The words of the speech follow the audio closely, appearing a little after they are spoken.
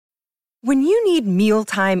When you need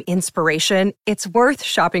mealtime inspiration, it's worth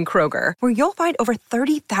shopping Kroger, where you'll find over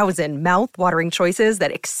 30,000 mouth-watering choices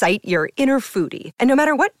that excite your inner foodie. And no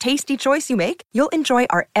matter what tasty choice you make, you'll enjoy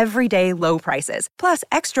our everyday low prices, plus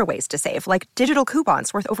extra ways to save, like digital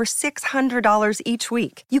coupons worth over $600 each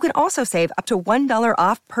week. You can also save up to $1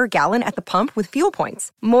 off per gallon at the pump with fuel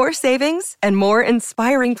points. More savings and more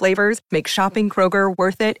inspiring flavors make shopping Kroger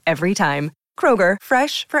worth it every time. Kroger,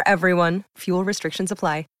 fresh for everyone. Fuel restrictions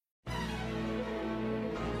apply.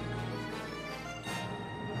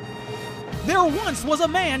 There once was a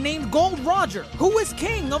man named Gold Roger, who was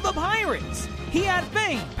king of the pirates. He had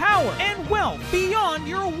fame, power, and wealth beyond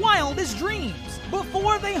your wildest dreams.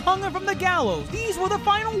 Before they hung him from the gallows, these were the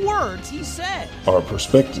final words he said. Our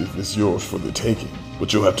perspective is yours for the taking,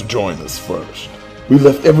 but you'll have to join us first. We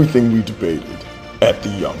left everything we debated at the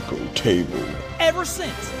Yonkō Table. Ever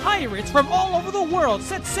since, pirates from all over the world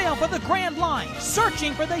set sail for the Grand Line,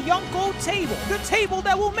 searching for the Yonkō Table, the table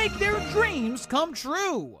that will make their dreams come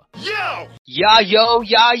true. Yo!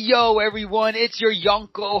 Yo, everyone. It's your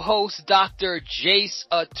Yonkō host,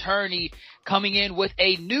 DrJaceAttorney, coming in with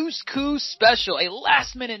a News Coo Special, a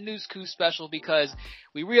last-minute News Coo Special, because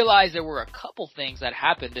we realized there were a couple things that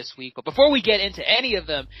happened this week. But before we get into any of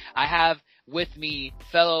them, I have with me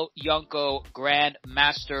fellow Yonkō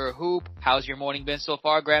GrandMasterHoop. How's your morning been so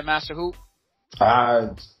far, GrandMasterHoop?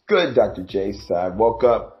 Good, Dr. Jace. I woke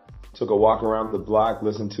up, took a walk around the block,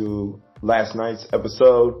 listened to last night's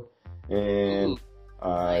episode, and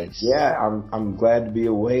nice. Yeah, I'm glad to be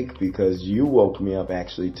awake because you woke me up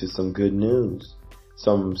actually to some good news,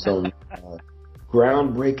 some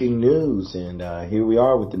groundbreaking news, and here we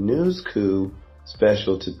are with the News Coo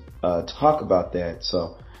Special to talk about that.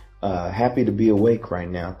 So happy to be awake right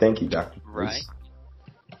now. Thank you, Dr. Right.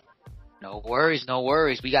 No worries.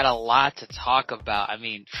 We got a lot to talk about. I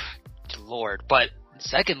mean, Lord. But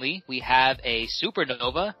secondly, we have a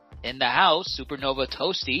Supernova in the house, Supernova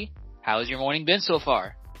Toasty. How's your morning been so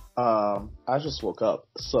far? I just woke up,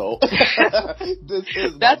 so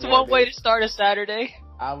that's one way to start a Saturday.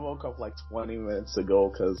 I woke up like 20 minutes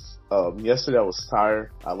ago because yesterday I was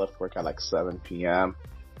tired. I left work at like 7 p.m.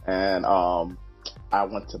 and I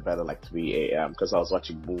went to bed at like 3 a.m. because I was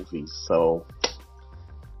watching movies. So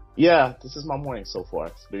yeah, this is my morning so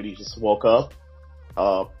far. Literally just woke up.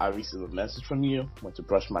 I received a message from you, went to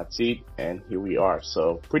brush my teeth, and here we are.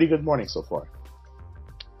 So pretty good morning so far.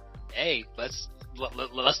 Hey, let's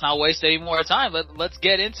not waste any more time. Let's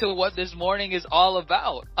get into what this morning is all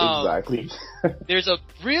about. Exactly. There's a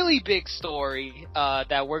really big story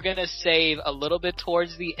that we're gonna save a little bit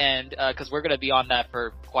towards the end because we're gonna be on that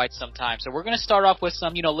for quite some time. So we're gonna start off with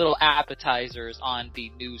some little appetizers on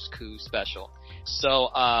the News Coo Special. So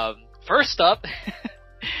first up,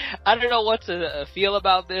 I don't know what to feel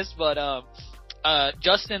about this, but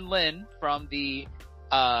Justin Lin from the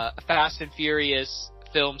Fast and Furious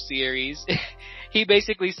film series, he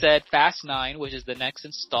basically said Fast 9, which is the next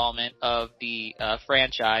installment of the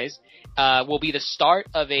franchise, will be the start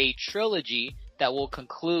of a trilogy that will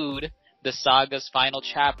conclude the saga's final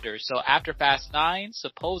chapter. So after Fast 9,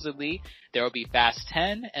 supposedly, there will be Fast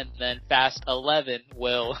 10, and then Fast 11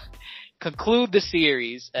 will conclude the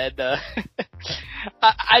series. And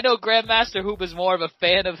I know GrandMasterHoop is more of a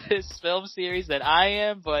fan of this film series than I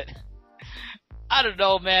am, but I don't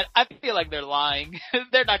know, man. I feel like they're lying.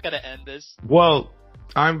 They're not going to end this. Well,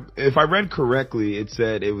 if I read correctly, it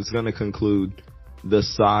said it was going to conclude the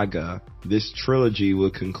saga. This trilogy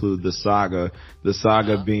would conclude the saga. The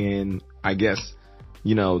saga being, I guess,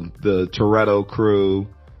 the Toretto crew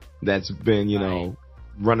that's been,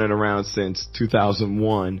 running around since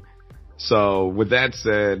 2001. So with that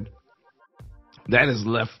said, that is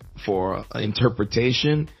left for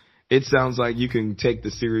interpretation. It sounds like you can take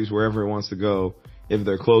the series wherever it wants to go if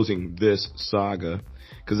they're closing this saga.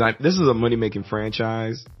 Because this is a money-making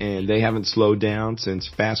franchise, and they haven't slowed down since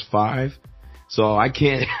Fast 5. So I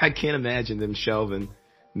can't imagine them shelving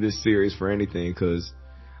this series for anything. Because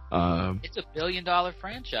it's a $1 billion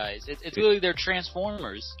franchise. It's really their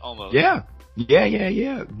Transformers almost. Yeah.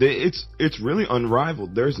 It's really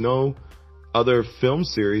unrivaled. There's no other film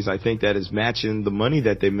series I think that is matching the money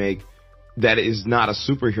that they make that is not a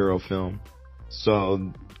superhero film.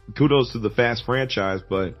 So kudos to the Fast franchise,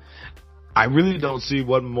 but I really don't see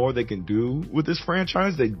what more they can do with this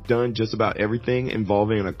franchise. They've done just about everything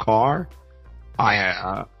involving a car.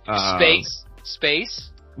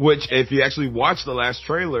 Space. Which, if you actually watch the last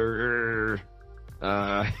trailer,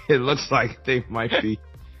 it looks like they might be,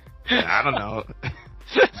 I don't know,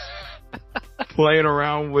 playing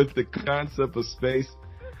around with the concept of space.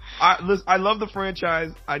 I love the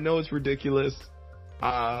franchise. I know it's ridiculous.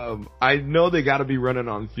 I know they got to be running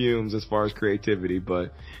on fumes as far as creativity,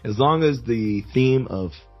 but as long as the theme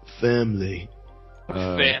of family,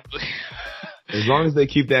 as long as they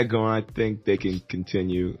keep that going, I think they can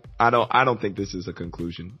continue. I don't think this is a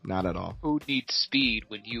conclusion, not at all. Who needs speed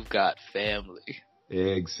when you've got family?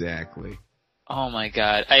 Exactly. Oh my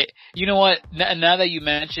God! You know what? Now that you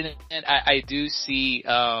mention it, I do see.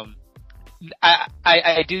 I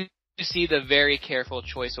do see the very careful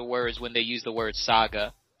choice of words when they use the word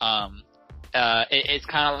saga. It's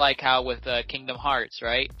kind of like how with Kingdom Hearts,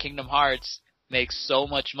 right? Kingdom Hearts makes so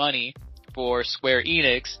much money for Square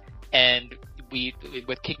Enix, and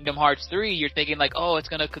with Kingdom Hearts 3, you're thinking like, oh, it's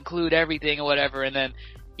gonna conclude everything or whatever, and then,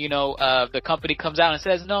 you know, the company comes out and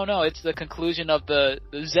says, no, it's the conclusion of the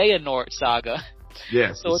Xehanort saga.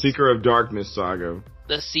 Yes, so the Seeker of Darkness saga.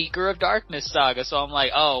 The Seeker of Darkness saga. So I'm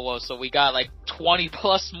like, oh, well, so we got like 20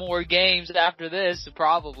 plus more games after this,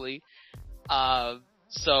 probably.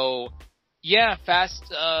 So yeah, Fast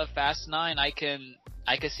 9, I can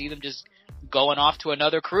see them just going off to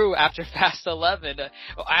another crew after Fast 11.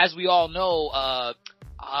 As we all know,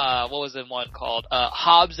 what was the one called?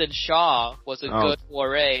 Hobbs and Shaw was a good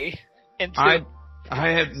foray into I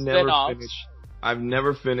have never finished. I've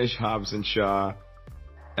never finished Hobbs and Shaw,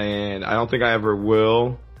 and I don't think I ever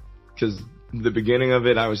will, because the beginning of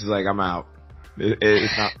it, I was just like, I'm out.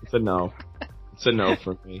 It's a no. It's a no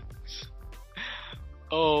for me.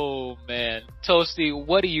 Oh man, Toasty,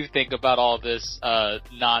 what do you think about all this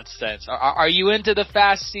nonsense? Are you into the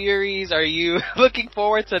Fast series? Are you looking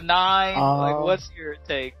forward to 9? Like, what's your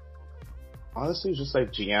take? Honestly, just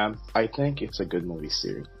like GM, I think it's a good movie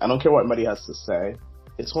series. I don't care what anybody has to say.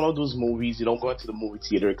 It's one of those movies, you don't go into the movie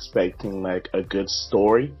theater expecting like a good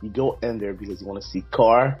story. You go in there because you want to see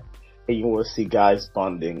car, and you want to see guys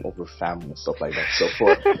bonding over family and stuff like that. So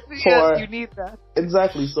yes, you need that.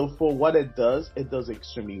 Exactly. So for what it does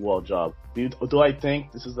extremely well job. Do I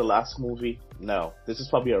think this is the last movie? No. This is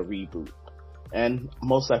probably a reboot. And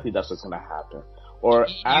most likely that's what's going to happen. Or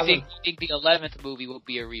you think the 11th movie will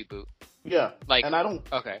be a reboot? Yeah. Like, and I don't...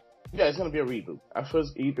 Okay. Yeah, it's going to be a reboot. At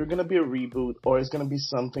first, either going to be a reboot or it's going to be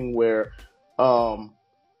something where...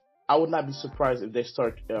 I would not be surprised if they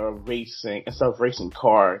start racing, instead of racing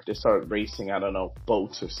car, they start racing, I don't know,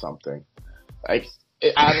 boats or something. Like,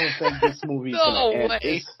 I don't think this movie is going to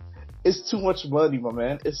end. It's too much money, my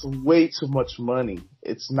man. It's way too much money.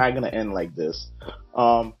 It's not going to end like this.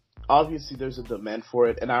 Obviously, there's a demand for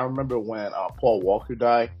it. And I remember when Paul Walker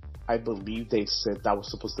died, I believe they said that was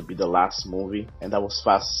supposed to be the last movie. And that was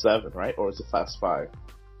Fast 7, right? Or is it Fast 5?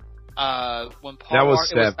 When Paul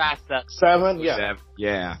Walker, it was Fast 7, yeah.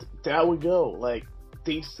 Yeah. There we go. Like,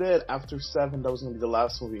 they said after 7 that was going to be the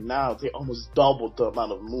last movie. Now, they almost doubled the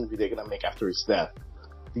amount of movie they're going to make after his death.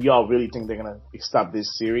 Do y'all really think they're going to stop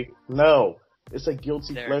this series? No. It's a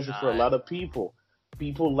guilty pleasure for a lot of people.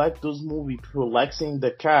 People like those movies. People like seeing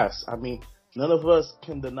the cast. I mean, none of us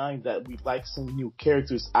can deny that we like seeing new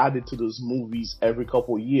characters added to those movies every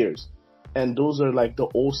couple of years. And those are like the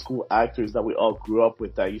old school actors that we all grew up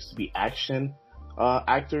with that used to be action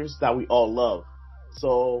actors that we all love.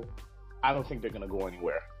 So I don't think they're going to go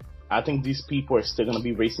anywhere. I think these people are still going to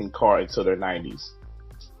be racing cars until their 90s.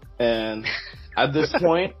 And at this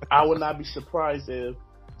point, I would not be surprised if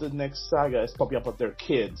the next saga is probably about their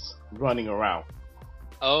kids running around.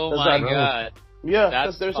 Oh my God. Yeah,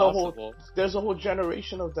 because there's a whole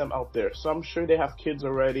generation of them out there. So I'm sure they have kids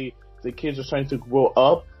already. The kids are starting to grow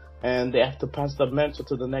up, and they have to pass the mantle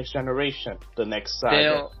to the next generation, the next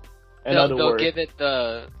saga. They'll give it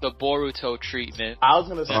the Boruto treatment. I was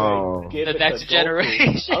gonna say give the it next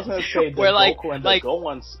generation. I was gonna say the Goku and the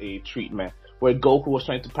Gohan's treatment, where Goku was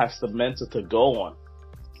trying to pass the mantle to Gohan,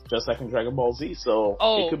 just like in Dragon Ball Z. So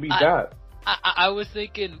it could be that. I was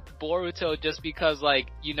thinking Boruto just because, like,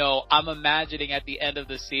 you know, I'm imagining at the end of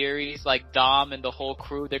the series, like, Dom and the whole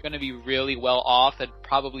crew, they're going to be really well off and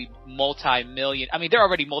probably multi-million. I mean, they're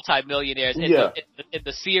already multi-millionaires in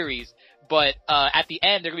the series, but at the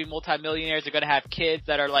end, they're going to be multi-millionaires. They're going to have kids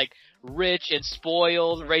that are, like, rich and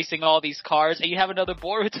spoiled, racing all these cars, and you have another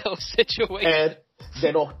Boruto situation. And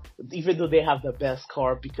they don't, even though they have the best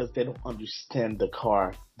car, because they don't understand the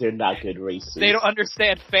car, they're not good racers. They don't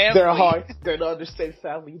understand family. They don't understand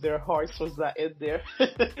family. Their hearts was not in there.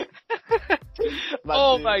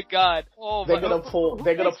 Oh my God! They're gonna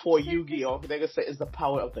pull Yu-Gi-Oh. They're gonna say it's the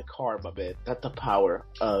power of the car, my man. Not the power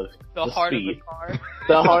of the heart speed. of the car.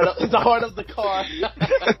 the heart of the car.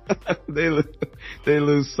 They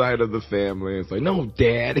lose sight of the family. It's like, no,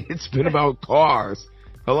 Dad, it's been about cars.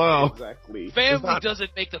 Hello. Exactly. Family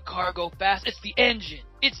doesn't make the car go fast. It's the engine.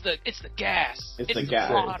 It's the gas. It's the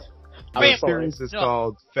gas. Throttle. The series is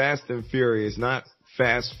called Fast and Furious, not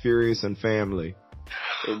Fast, Furious, and Family.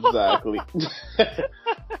 Exactly.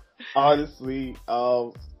 Honestly,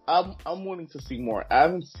 I'm wanting to see more. I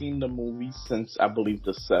haven't seen the movie since I believe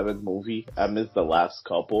the 7 movie. I missed the last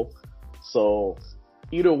couple. So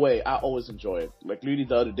either way, I always enjoy it. Like literally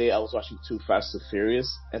the other day I was watching Too Fast and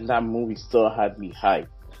Furious and that movie still had me hyped.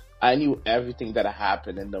 I knew everything that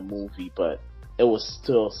happened in the movie, but it was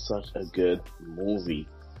still such a good movie.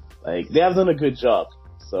 Like they have done a good job.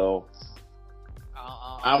 So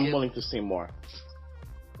I'm willing to see more.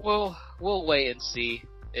 Well, we'll wait and see.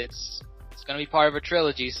 It's going to be part of a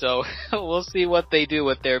trilogy, so we'll see what they do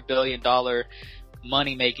with their $1 billion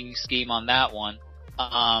money-making scheme on that one.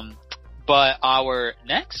 But our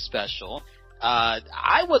next special,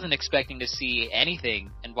 I wasn't expecting to see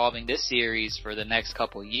anything involving this series for the next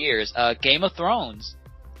couple years. Game of Thrones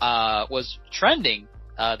was trending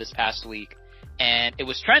this past week, and it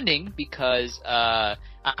was trending because I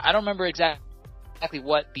don't remember exactly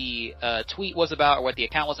what the tweet was about or what the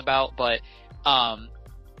account was about, but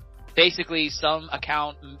basically some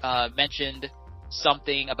account mentioned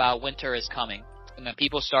something about winter is coming, and then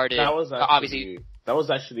people started that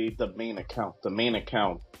was actually the main account. Oh, the main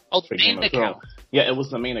account. Yeah, it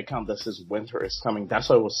was the main account that says winter is coming. That's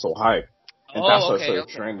why it was so hype. And that's why it started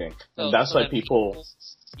trending. And that's why people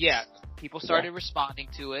started responding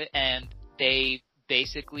to it, and they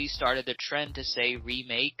basically started the trend to say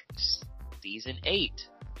remake season 8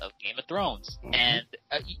 of Game of Thrones. Mm-hmm. And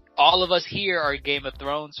all of us here are Game of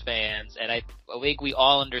Thrones fans, and I think we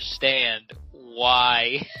all understand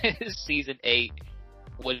why season 8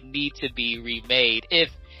 would need to be remade. If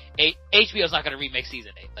HBO's not going to remake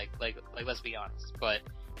season 8, like let's be honest. But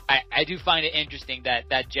I do find it interesting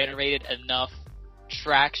that generated enough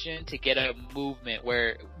traction to get a movement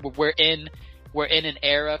where we're in an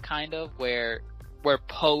era kind of where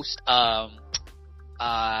post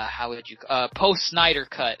post Snyder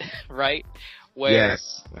cut, right? Where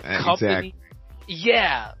exactly.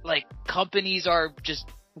 Like companies are just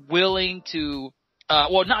willing to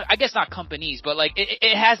not companies, but like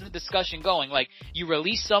it has the discussion going. Like you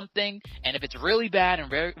release something, and if it's really bad and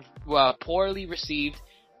very poorly received,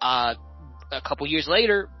 a couple years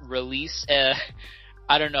later, release a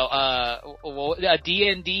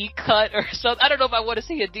D&D cut or something. I don't know if I want to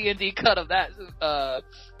see a D&D cut of that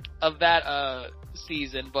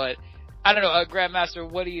season, but I don't know. Grandmaster,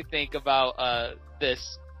 what do you think about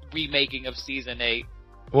this remaking of season 8?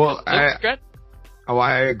 Well,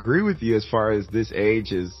 I agree with you as far as this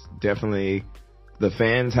age is definitely the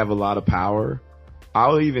fans have a lot of power.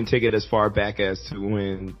 I'll even take it as far back as to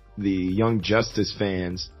when the Young Justice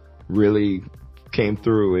fans really came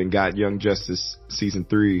through and got Young Justice season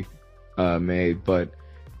 3 made. But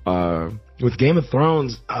with Game of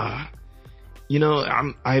Thrones, I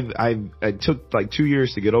took like 2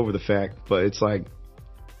 years to get over the fact, but it's like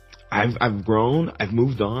I've grown, I've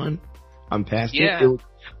moved on, I'm past it.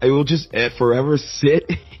 It will just forever sit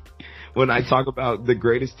when I talk about the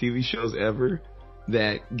greatest TV shows ever,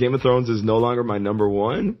 that Game of Thrones is no longer my number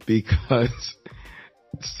one because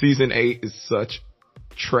season 8 is such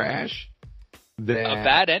trash that a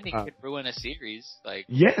bad ending could ruin a series. Like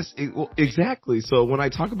yes, exactly. So when I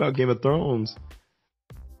talk about Game of Thrones,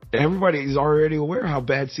 everybody is already aware how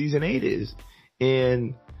bad season 8 is.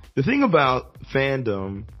 And the thing about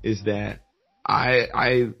fandom is that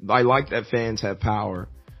I like that fans have power,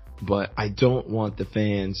 but I don't want the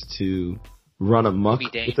fans to run amok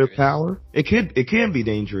with their power. It can be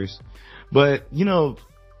dangerous. But,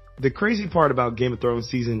 the crazy part about Game of Thrones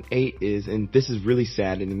season 8 is, and this is really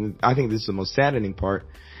saddening, I think this is the most saddening part,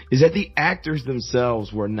 is that the actors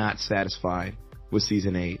themselves were not satisfied with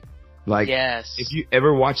season 8. Like, yes. If you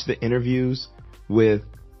ever watch the interviews with,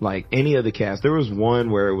 like, any of the cast, there was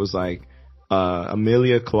one where it was, like,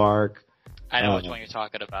 Emilia Clarke. I know which one you're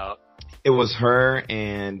talking about. It was her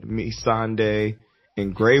and Missandei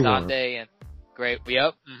and Grey Worm. Missandei and Grey,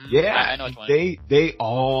 yep. Mm-hmm. Yeah. I know which one. They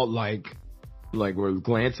all, like were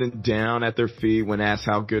glancing down at their feet when asked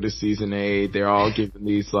how good is season 8. They're all giving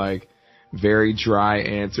these, like, very dry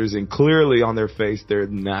answers, and clearly on their face they're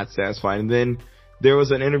not satisfied. And then there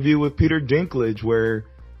was an interview with Peter Dinklage where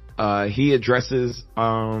he addresses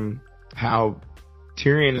how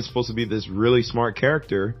Tyrion is supposed to be this really smart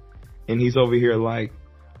character, and he's over here like,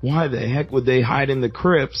 why the heck would they hide in the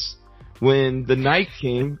crypts when the Night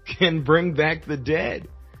King can bring back the dead?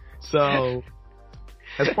 So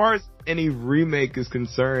as far as any remake is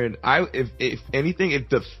concerned, if anything,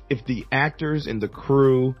 if the actors and the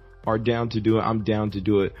crew are down to do it, I'm down to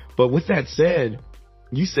do it. But with that said,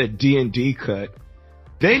 you said D&D cut.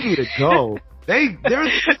 They need to go. they're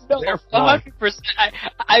No, fun. 100%.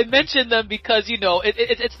 I mentioned them because, you know,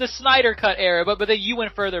 it's the Snyder Cut era, but then you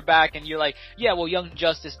went further back and you're like, yeah, well, Young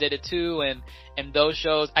Justice did it too, and those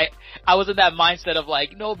shows. I was in that mindset of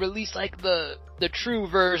like, no, release like the true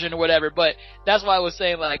version or whatever, but that's why I was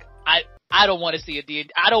saying like, I don't want to see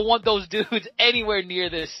I don't want those dudes anywhere near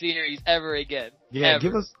this series ever again. Yeah,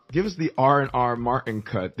 ever. give us the R&R Martin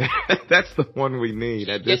cut. That's the one we need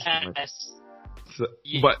at this point. So,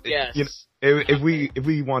 but yes. You know, if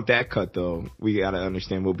we want that cut though, we gotta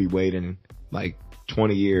understand we'll be waiting like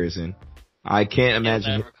 20 years, and I can't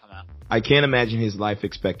imagine his life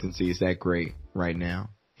expectancy is that great right now.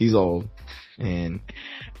 He's old, and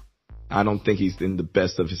I don't think he's in the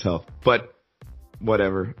best of his health. But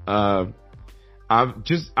whatever. I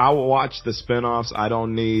will watch the spinoffs. I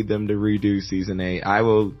don't need them to redo season 8. I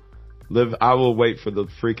will wait for the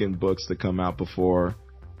freaking books to come out before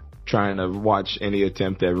trying to watch any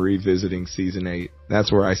attempt at revisiting season 8.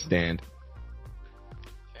 That's where I stand.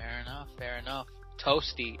 Fair enough.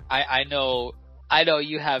 Toasty, I know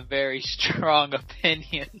you have very strong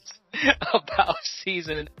opinions about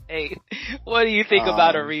season 8. What do you think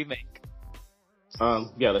about a remake?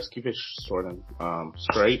 Yeah, let's keep it short and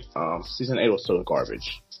straight. Season 8 was total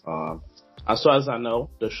garbage. As far as I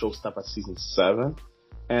know, the show stopped at season 7.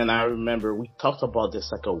 And I remember we talked about this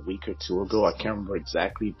like a week or two ago. I can't remember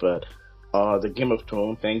exactly, but the Game of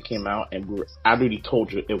Thrones thing came out, and I already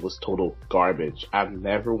told you it was total garbage. I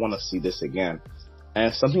never want to see this again.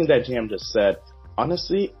 And something that JM just said,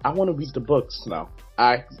 honestly, I want to read the books now.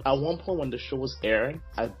 At one point when the show was airing,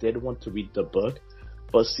 I did want to read the book,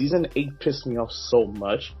 but season 8 pissed me off so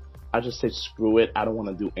much. I just said, screw it. I don't want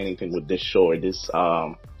to do anything with this show or this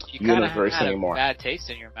universe anymore. Bad taste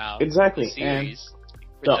in your mouth. Exactly. And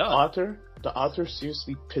the author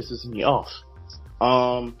seriously pisses me off.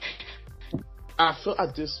 I feel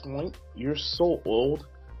at this point, you're so old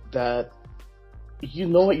that you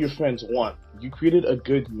know what your friends want. You created a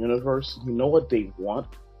good universe. You know what they want.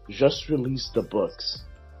 Just release the books.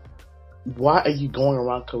 Why are you going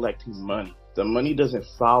around collecting money? The money doesn't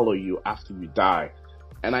follow you after you die.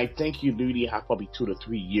 And I think you really have probably 2 to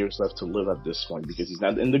 3 years left to live at this point, because he's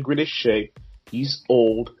not in the greatest shape. He's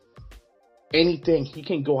old. Anything, he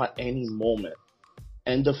can go at any moment.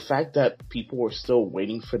 And the fact that people are still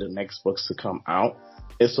waiting for the next books to come out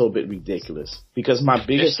is a bit ridiculous. Because my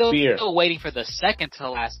biggest fear... still waiting for the second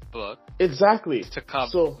to last book. Exactly. To come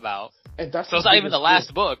out. And that's so it's not even the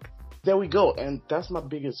last book. There we go. And that's my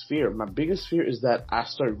biggest fear. My biggest fear is that I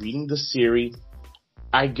start reading the series,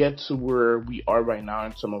 I get to where we are right now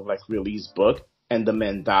in terms of like release book, and the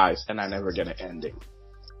man dies, and I never get an ending.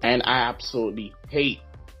 And I absolutely hate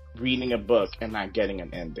reading a book and not getting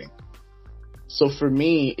an ending. So for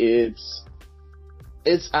me, it's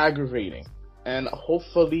aggravating. And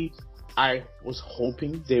hopefully, I was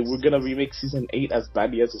hoping they were gonna remake season 8 as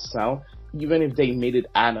badly as it sounds, even if they made it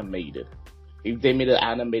animated. If they made an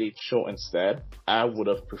animated show instead, I would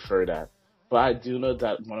have preferred that. But I do know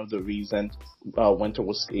that one of the reasons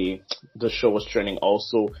the show was trending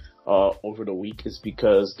also over the week is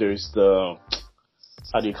because there's the,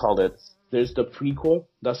 there's the prequel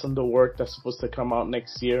that's in the work that's supposed to come out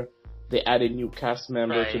next year. They added new cast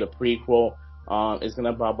member to the prequel. It's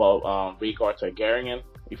gonna be about Rhaegar Targaryen.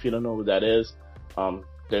 If you don't know who that is,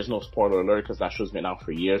 there's no spoiler alert because that show's been out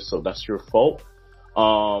for years, so that's your fault.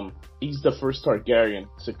 He's the first Targaryen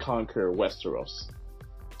to conquer Westeros.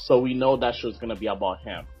 So we know that show's gonna be about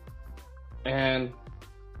him. And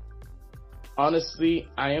honestly,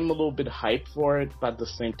 I am a little bit hyped for it, but at the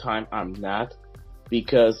same time, I'm not.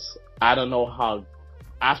 Because I don't know how,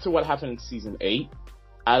 after what happened in season 8,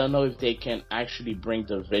 I don't know if they can actually bring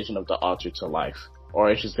the vision of the author to life. Or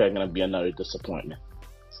it's just gonna be another disappointment.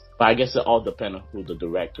 But I guess it all depends on who the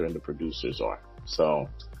director and the producers are. So,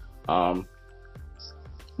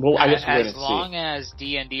 well, I guess we're gonna see. As long as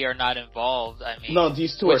D&D are not involved, I mean... No,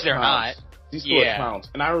 these two are they're clowns. not. These two are clowns.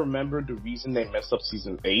 And I remember the reason they messed up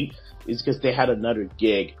season 8 is because they had another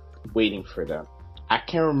gig waiting for them. I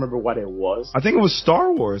can't remember what it was. I think it was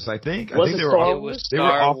Star Wars, I think. Was I think it Star Wars? They were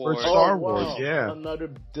offered Star Wars, wow. yeah. Another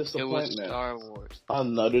disappointment. It was Star Wars.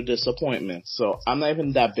 Another disappointment. So I'm not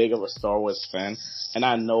even that big of a Star Wars fan, and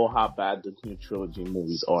I know how bad the new trilogy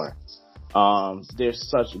movies are. They're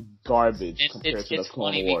such garbage compared to the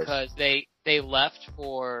Clone Wars. It's funny because they left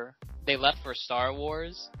for Star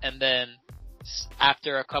Wars, and then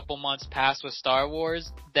after a couple months passed with Star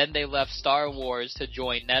Wars, then they left Star Wars to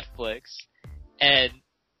join Netflix. And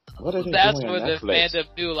that's where the fandom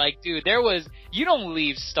knew, like, dude, you don't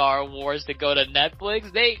leave Star Wars to go to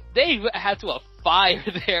Netflix. They had to fire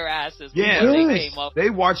their asses. Yeah, they came up. They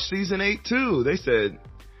watched season 8 too. They said,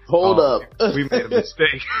 Hold up. We made a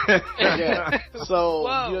mistake. Yeah. So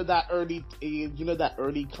Whoa. you know that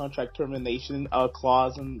early contract termination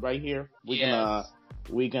clause right here.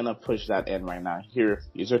 We're gonna push that in right now.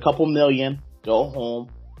 Here's a couple million. Go home.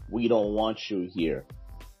 We don't want you here.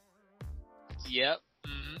 Yep.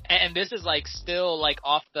 Mm-hmm. And this is like still like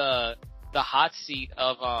off the hot seat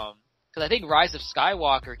of because I think Rise of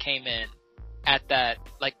Skywalker came in at that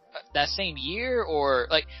same year, or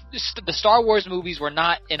like the Star Wars movies were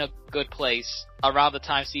not in a good place around the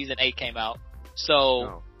time Season 8 came out.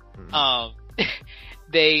 So,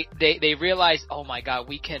 they realized, oh my God,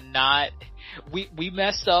 we cannot. We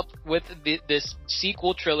messed up with this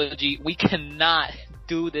sequel trilogy. We cannot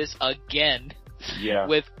do this again. Yeah.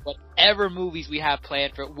 With whatever movies we have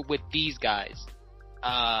planned with these guys.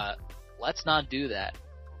 Let's not do that.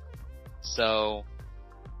 So,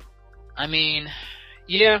 I mean,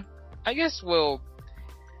 yeah, I guess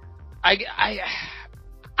I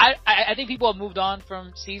think people have moved on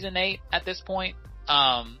from Season 8 at this point.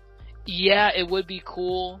 Yeah, it would be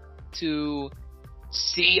cool to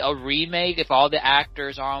see a remake if all the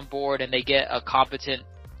actors are on board and they get a competent,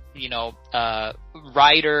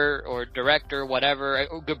 writer or director, whatever,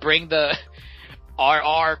 could bring the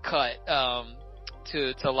RR cut,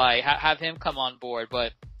 to like, have him come on board,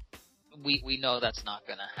 but we know that's not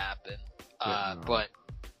gonna happen. But,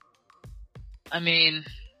 I mean,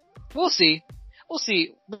 we'll see.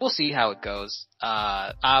 We'll see how it goes.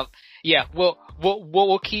 Yeah,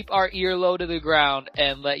 we'll keep our ear low to the ground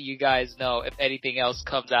and let you guys know if anything else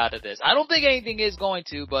comes out of this. I don't think anything is going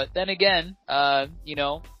to, but then again,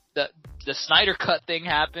 the Snyder Cut thing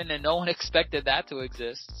happened and no one expected that to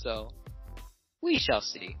exist, so we shall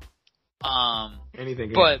see.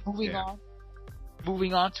 Anything. But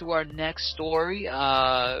moving on to our next story,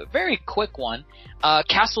 very quick one.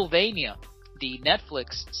 Castlevania, the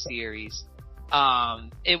Netflix series.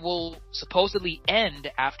 It will supposedly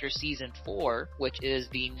end after season 4, which is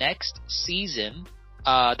the next season,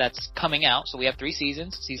 that's coming out. So we have 3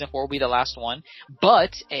 seasons. Season 4 will be the last one.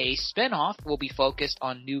 But a spinoff will be focused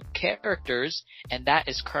on new characters, and that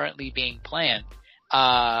is currently being planned.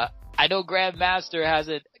 I know Grandmaster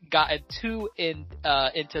hasn't gotten too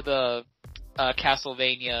into the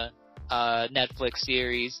Castlevania Netflix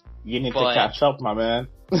series. You need to catch up, my man.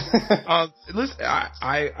 Listen,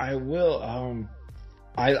 I will.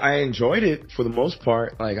 I enjoyed it for the most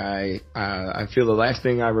part. Like I feel the last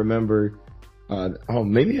thing I remember. I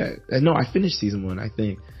finished season 1. I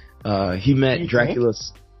think he met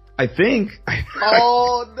Dracula's. I think.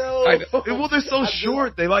 Oh no! Well, they're so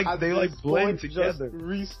short. They blend together. Just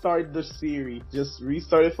restart the series. Just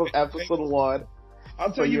restart it from episode 1.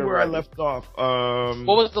 I'll tell you where I left off.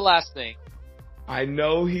 What was the last thing? I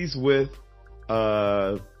know he's with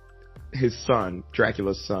his son,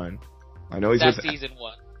 Dracula's son. I know he's That's with season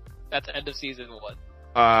 1. That's the end of season 1.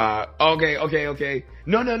 Okay.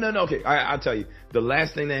 No. Okay, I'll tell you. The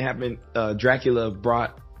last thing that happened, Dracula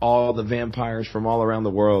brought all the vampires from all around the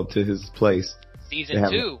world to his place. Season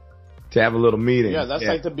 2. To have a little meeting. Yeah, that's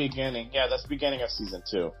like the beginning. Yeah, that's the beginning of season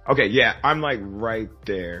 2. Okay, yeah, I'm like right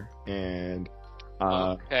there. And,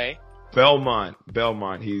 okay. Belmont,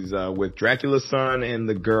 he's, with Dracula's son and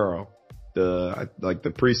the girl. The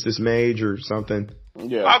priestess mage or something.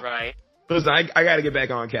 Yeah. Right. Listen, I gotta get back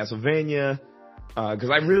on Castlevania, cause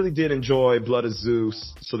I really did enjoy Blood of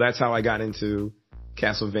Zeus, so that's how I got into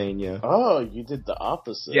Castlevania. Oh, you did the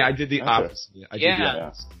opposite. Yeah, I did the opposite.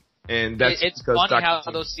 Yeah. And that's it's funny how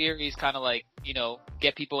those series kind of like,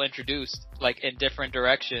 get people introduced like in different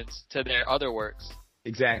directions to their other works.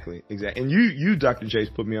 Exactly. And you, Dr.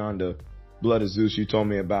 Jace, put me on to Blood of Zeus. You told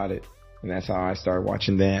me about it, and that's how I started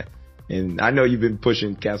watching that. And I know you've been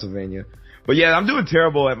pushing Castlevania. But yeah, I'm doing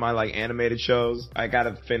terrible at my like animated shows. I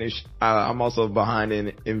gotta finish. I'm also behind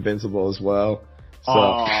in Invincible as well. So.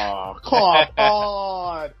 Oh, come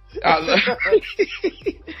on!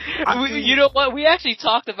 You know what? We actually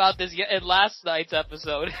talked about this in last night's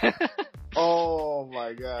episode. Oh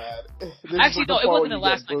my god! Actually, no, it wasn't in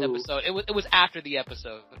last night's episode. It was after the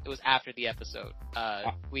episode.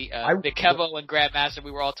 The Kevo and Grandmaster,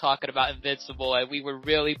 we were all talking about Invincible, and we were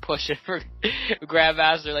really pushing for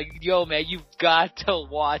Grandmaster. Like, yo, man, you've got to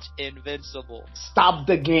watch Invincible. Stop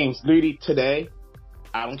the games, literally today.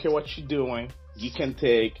 I don't care what you're doing. You can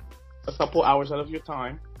take a couple hours out of your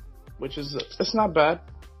time, which is it's not bad.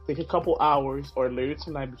 Take a couple hours or later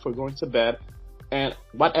tonight before going to bed. And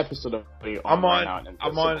what episode are you on right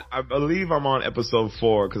now? I believe I'm on episode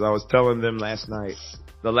 4 because I was telling them last night.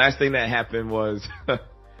 The last thing that happened was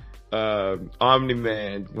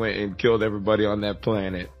Omni-Man went and killed everybody on that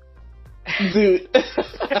planet. Dude.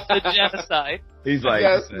 The genocide. He's like,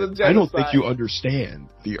 Yes, he the said, genocide. I don't think you understand.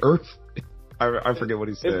 The Earth. I forget what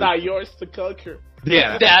he said. It's not yours to conquer.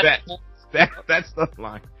 Yeah, that's the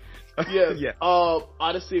line. Yeah. Yeah.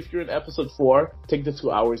 Honestly, if you're in episode 4, take the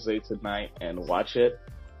 2 hours late tonight and watch it.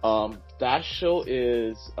 That show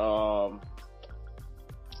is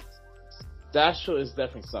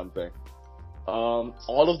definitely something.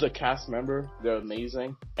 All of the cast members, they're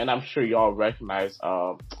amazing, and I'm sure y'all recognize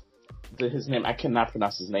his name. I cannot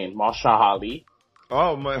pronounce his name. Mahershala Ali.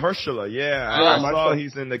 Oh, Mahershala, yeah. I saw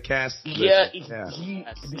he's in the cast. Yeah, list. he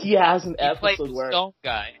has an He plays episode the where stone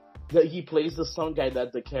guy. he plays the stone guy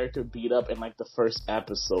that the character beat up in like the first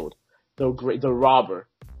episode. The robber.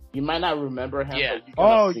 You might not remember him. Yeah.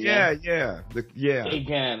 But you gotta see Yeah. him.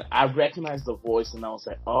 Again, I recognized the voice and I was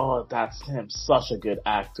like, oh, that's him. Such a good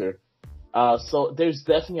actor. So there's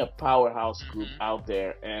definitely a powerhouse group out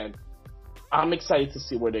there, and I'm excited to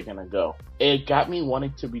see where they're gonna go. It got me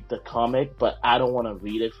wanting to read the comic, but I don't want to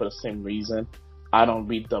read it for the same reason I don't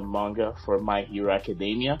read the manga for My Hero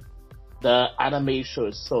Academia. The anime show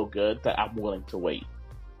is so good that I'm willing to wait.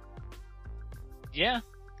 Yeah,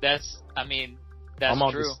 that's true.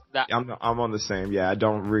 I'm on the same. Yeah, I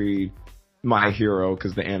don't read My Hero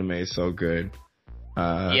because the anime is so good.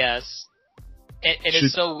 Yes. And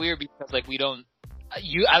it's so weird because like we don't,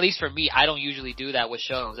 at least for me, I don't usually do that with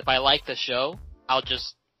shows. If I like the show, I'll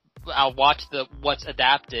watch what's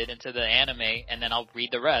adapted into the anime and then I'll read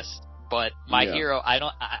the rest. But My Hero, I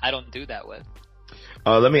don't do that with.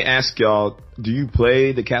 Let me ask y'all, do you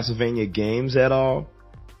play the Castlevania games at all?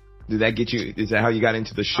 Did that get you, is that how you got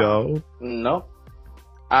into the show? No.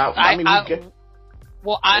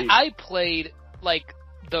 I played like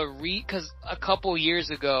cause a couple years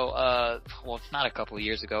ago, well, it's not a couple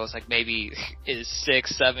years ago, it's like maybe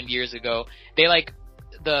 6-7 years ago, they like,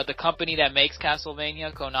 the company that makes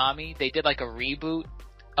Castlevania, Konami, they did like a reboot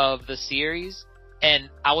of the series, and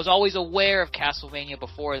I was always aware of Castlevania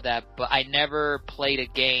before that, but I never played a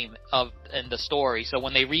game in the story, so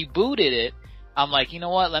when they rebooted it, I'm like, you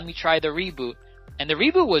know what, let me try the reboot, and the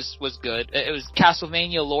reboot was good. It was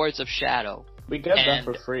Castlevania Lords of Shadow. We got that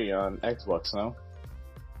for free on Xbox, no?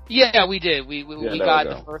 Yeah, we did. We got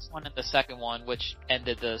the first one and the second one, which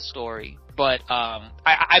ended the story. But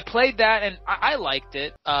I played that and I liked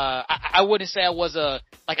it. I wouldn't say I was I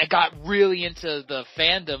got really into the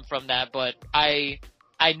fandom from that, but I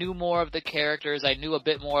knew more of the characters. I knew a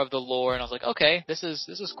bit more of the lore, and I was like, okay, this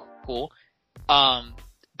is cool.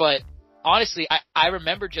 But honestly, I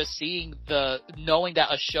remember just knowing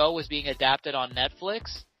that a show was being adapted on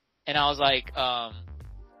Netflix, and I was like,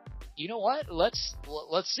 you know what? Let's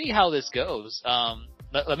see how this goes.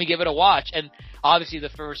 Let me give it a watch. And obviously the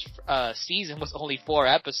first season was only 4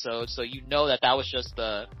 episodes, so you know that was just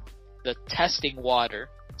the testing water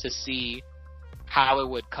to see how it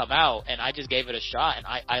would come out. And I just gave it a shot, and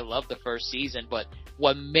I loved the first season. But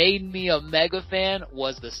what made me a mega fan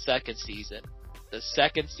was the second season. The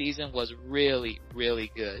second season was really, really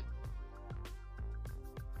good.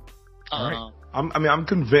 All right. I'm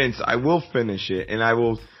convinced I will finish it, and I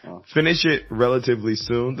will finish it relatively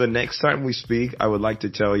soon. The next time we speak, I would like to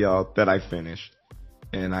tell y'all that I finished,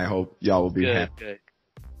 and I hope y'all will be happy. Good.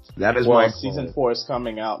 That is my season 4 is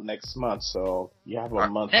coming out next month, so you have a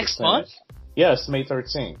month. Next to finish. month? Yes, May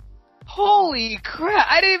 13th. Holy crap!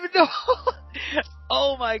 I didn't even know.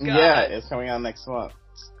 Oh my god! Yeah, it's coming out next month.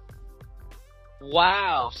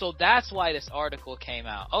 Wow, so that's why this article came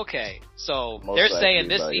out. Okay, so Most they're likely, saying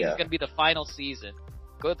this season's yeah. going to be the final season.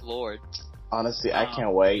 Good lord. Honestly, I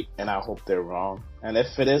can't wait, and I hope they're wrong. And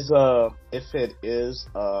if it is the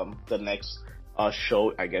next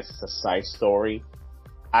show, I guess it's a side story.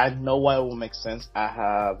 I know why it will make sense. I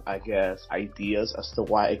have, I guess, ideas as to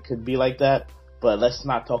why it could be like that, but let's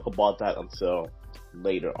not talk about that until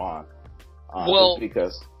later on.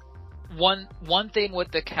 Because one thing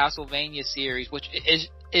with the Castlevania series, which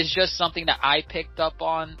is just something that I picked up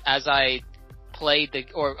on as I played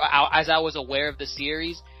as I was aware of the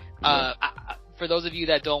series. For those of you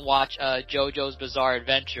that don't watch JoJo's Bizarre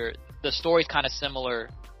Adventure, the story's kind of similar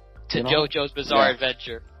to JoJo's Bizarre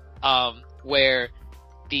Adventure, where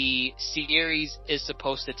the series is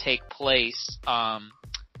supposed to take place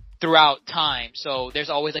throughout time. So there's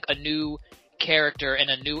always like a new character in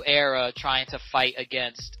a new era trying to fight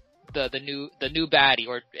against the new baddie,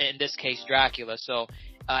 or in this case Dracula. So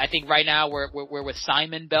I think right now we're with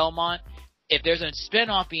Simon Belmont. If there's a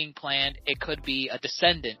spin-off being planned, it could be a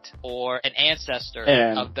descendant or an ancestor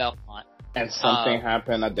of Belmont. And something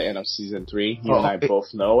happened at the end of season 3. You and I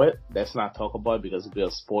both know it. Let's not talk about it because it'd be a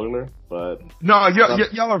spoiler. But no,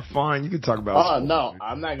 y'all are fine. You can talk about it. Oh, no,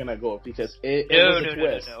 I'm not gonna go because it was a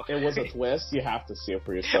twist. No. It was a twist. You have to see it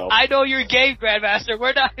for yourself. I know your game, Grandmaster.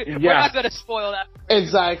 We're not gonna spoil that.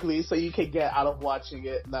 Exactly. So you can get out of watching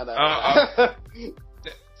it. No.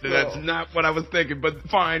 That's not what I was thinking, but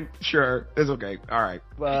fine, sure, it's okay. All right.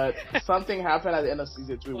 But something happened at the end of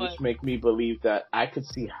season 3, which make me believe that I could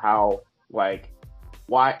see how. Why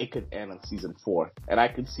it could end in season 4. And I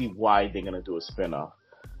could see why they're going to do a spin-off.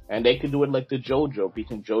 And they could do it like the JoJo,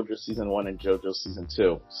 between JoJo season 1 and JoJo season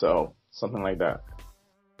 2. So, something like that.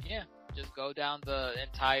 Yeah, just go down the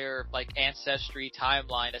entire, ancestry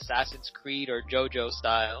timeline, Assassin's Creed or JoJo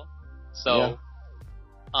style. So,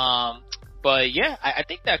 but yeah, I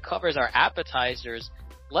think that covers our appetizers.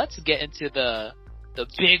 Let's get into the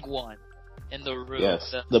big one in the room.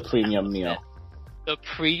 Yes, the premium meal. The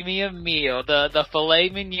premium meal, the filet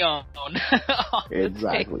mignon.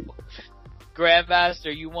 Exactly.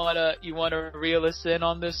 Grandmaster, you wanna reel us in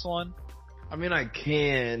on this one? I mean, I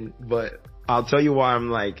can, but I'll tell you why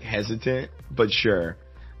I'm hesitant. But sure.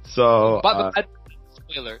 So,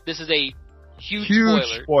 spoiler. This is a huge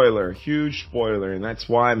spoiler, and that's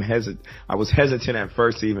why I'm hesitant. I was hesitant at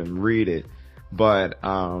first to even read it. But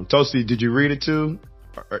Toasty, did you read it too?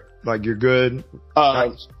 You're good?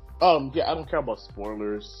 Yeah, I don't care about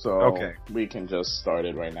spoilers, so we can just start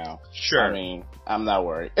it right now. Sure. I mean, I'm not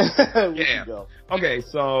worried. Yeah. Okay,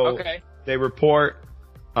 so they report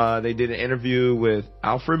they did an interview with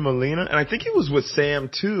Alfred Molina, and I think he was with Sam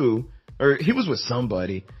too, or he was with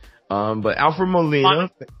somebody. But Alfred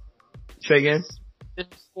Molina, say again? This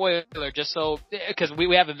is spoiler, just so, because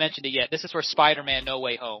we haven't mentioned it yet. This is for Spider-Man No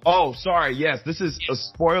Way Home. Oh, sorry, yes, this is a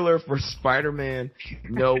spoiler for Spider-Man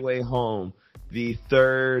No Way Home. The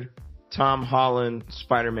third Tom Holland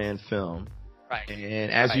Spider-Man film. Right. And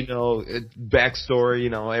as you know, backstory,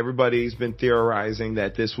 everybody's been theorizing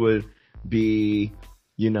that this would be,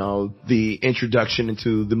 the introduction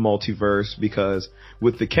into the multiverse, because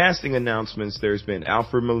with the casting announcements, there's been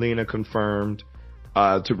Alfred Molina confirmed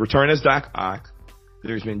to return as Doc Ock.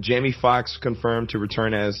 There's been Jamie Foxx confirmed to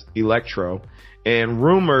return as Electro. And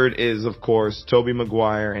rumored is, of course, Tobey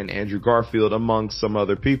Maguire and Andrew Garfield, among some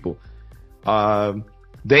other people.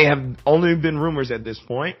 They have only been rumors at this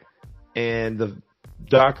point, and the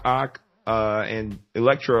Doc Ock and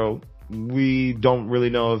Electro, we don't really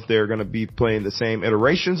know if they're going to be playing the same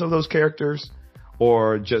iterations of those characters,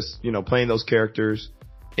 or just playing those characters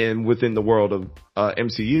within the world of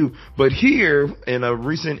MCU. But here, in a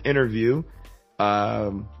recent interview,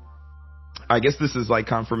 I guess this is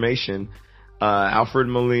confirmation. Alfred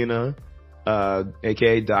Molina,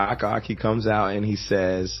 aka Doc Ock, he comes out and he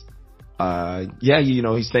says,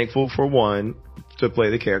 he's thankful for one to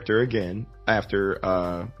play the character again after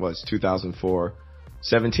 2004,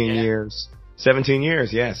 17 years. 17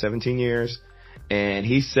 years. And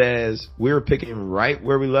he says we were picking right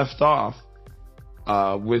where we left off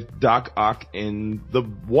with Doc Ock in the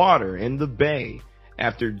water, in the bay,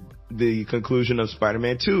 after the conclusion of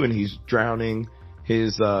Spider-Man 2, and he's drowning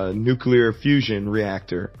his nuclear fusion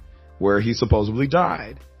reactor where he supposedly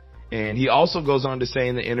died. And he also goes on to say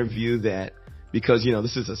in the interview that because,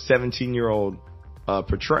 this is a 17-year-old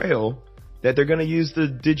portrayal, that they're going to use the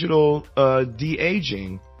digital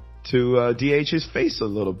de-aging to de-age his face a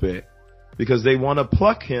little bit, because they want to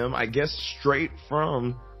pluck him, I guess, straight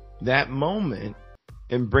from that moment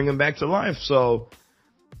and bring him back to life. So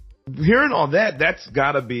hearing all that, that's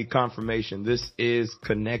got to be confirmation. This is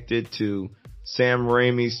connected to Sam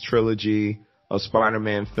Raimi's trilogy of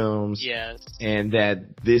Spider-Man films. Yes. And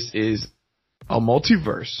that this is a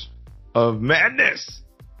multiverse of madness.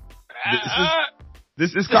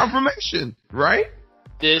 This is confirmation, right?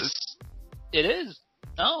 It is.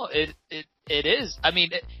 No, it is. I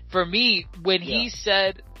mean, for me, when he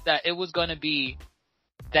said that it was going to be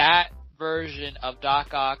that version of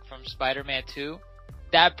Doc Ock from Spider-Man 2,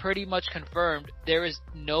 that pretty much confirmed there is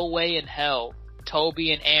no way in hell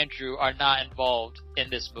Toby and Andrew are not involved in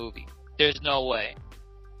this movie. There's no way.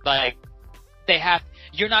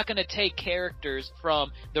 You're not going to take characters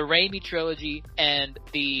from the Raimi trilogy and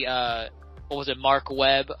the, Mark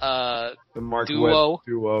Webb, the Mark duo. Webb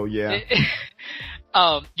duo, yeah.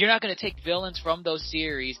 You're not going to take villains from those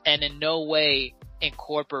series and in no way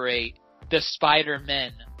incorporate the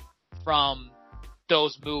Spider-Men from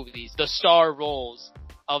those movies, the star roles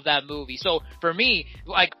of that movie. So for me,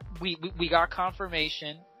 we got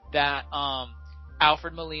confirmation that,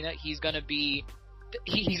 Alfred Molina, he's gonna be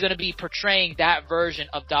portraying that version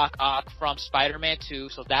of Doc Ock from Spider-Man 2,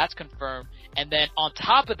 so that's confirmed. And then on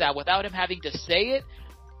top of that, without him having to say it,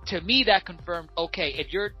 to me that confirmed, okay,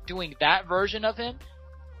 if you're doing that version of him,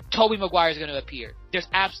 Tobey Maguire is going to appear.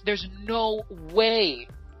 There's no way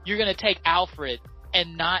you're going to take Alfred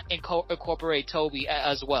and not incorporate Tobey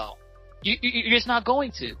as well. You're just not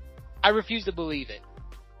going to. I refuse to believe it.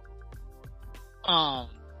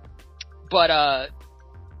 But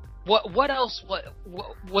what else? What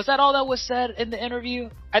was that? All that was said in the interview?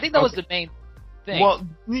 I think that was the main thing. Well,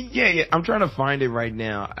 yeah. I'm trying to find it right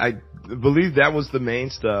now. I believe that was the main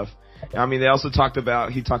stuff. I mean, they also talked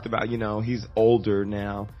about he's older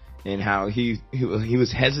now and how he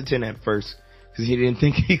was hesitant at first because he didn't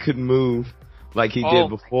think he could move like he did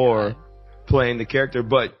before playing the character.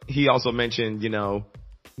 But he also mentioned,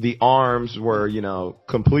 the arms were,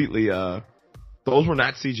 completely, those were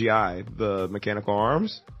not CGI, the mechanical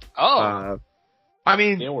arms. Oh. I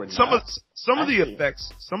mean, some of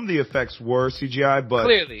the effects were CGI, but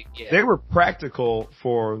clearly, they were practical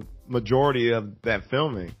for majority of that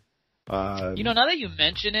filming. Now that you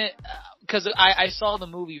mention it, because I saw the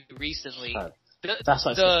movie recently. That's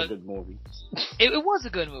why it's such a good movie. It was a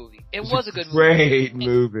good movie. It was a good great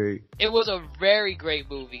movie. It was a very great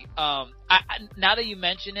movie. Now that you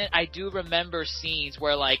mention it, I do remember scenes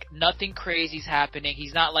where like nothing crazy's happening.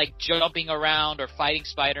 He's not like jumping around or fighting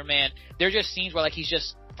Spider-Man. They're just scenes where like he's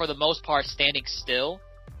just for the most part standing still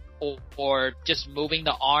or just moving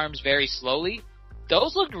the arms very slowly.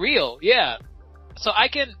 Those looked real, yeah. So I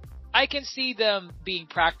can see them being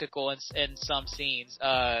practical in some scenes,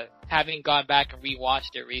 having gone back and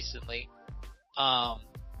rewatched it recently.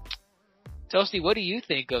 Toasty, what do you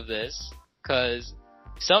think of this? Cause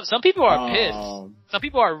some people are pissed. Some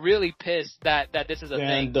people are really pissed that this is a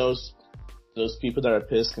thing. Those people that are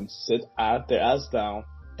pissed can sit their ass down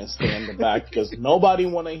and stay in the back because nobody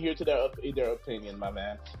want to hear their opinion, my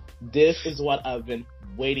man. This is what I've been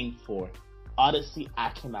waiting for. Honestly, I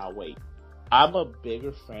cannot wait. I'm a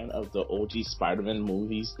bigger fan of the OG Spider-Man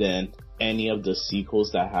movies than any of the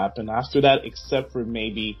sequels that happened after that, except for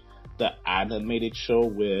maybe the animated show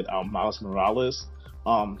with Miles Morales.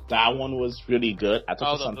 That one was really good. I think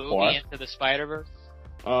it's on par. The movie Into the Spider-Verse?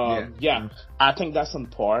 Yeah. I think that's on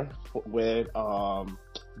par with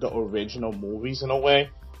the original movies in a way.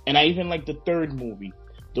 And I even like the third movie,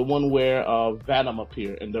 the one where Venom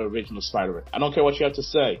appeared in the original Spider-Man. I don't care what you have to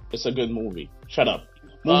say. It's a good movie. Shut up.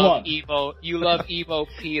 Move on. Evo. You love Evo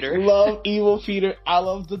Peter. Love Evo Peter. I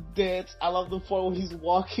love the dance. I love the point when he's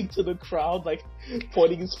walking to the crowd, like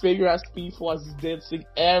pointing his finger at people as he's dancing.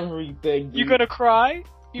 Everything. Dude. You gonna cry?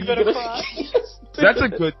 You gonna cry? Yes,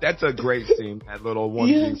 that's a great scene. That little one.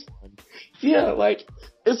 Yes. Yeah, like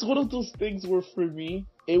it's one of those things where for me,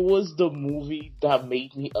 it was the movie that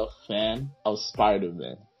made me a fan of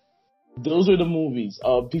Spider-Man. Those were the movies.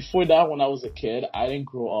 Before that, when I was a kid, I didn't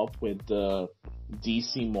grow up with the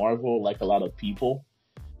DC Marvel like a lot of people.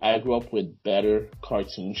 I grew up with better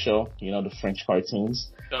cartoon show, the French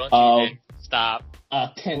cartoons. Don't you stop.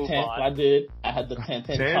 Tintin, I did. I had the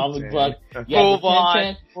Tintin comic book. Yeah,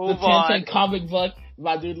 the Tintin comic book.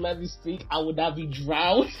 My dude, let me speak. I would not be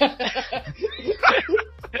drowned.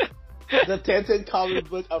 The Tintin comic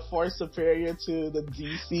book are far superior to the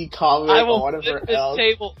DC comic or whatever else. I will flip this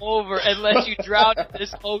table over and let you drown in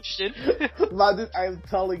this ocean. My dude, I'm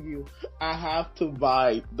telling you, I have to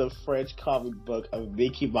buy the French comic book of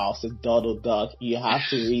Mickey Mouse and Donald Duck. You have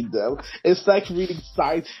to read them. It's like reading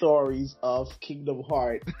side stories of Kingdom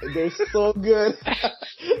Hearts. They're so good.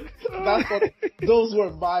 Those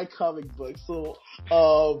were my comic books. So,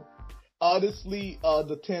 honestly,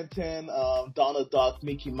 the Tintin, Donald Duck,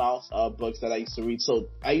 Mickey Mouse books that I used to read. So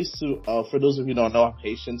I used to, for those of you who don't know, I'm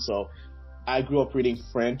Haitian, so I grew up reading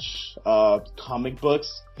French comic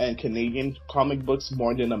books and Canadian comic books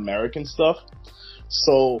more than American stuff.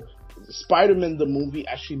 So Spider-Man the movie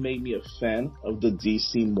actually made me a fan of the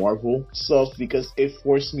DC Marvel stuff because it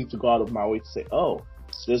forced me to go out of my way to say, oh,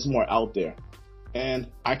 there's more out there.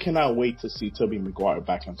 And I cannot wait to see Tobey Maguire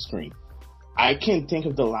back on screen. I can't think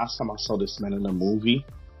of the last time I saw this man in a movie.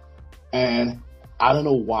 And I don't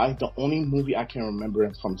know why. The only movie I can remember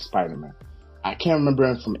him from Spider-Man. I can't remember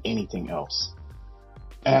him from anything else.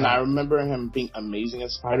 And I remember him being amazing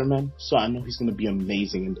as Spider-Man, so I know he's going to be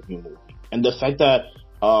amazing in the new movie. And the fact that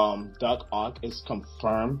Doc Ock is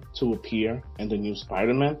confirmed to appear in the new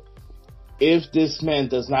Spider-Man, if this man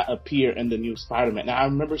does not appear in the new Spider-Man. Now, I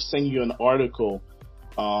remember sending you an article,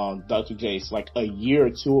 Dr. Jace, like a year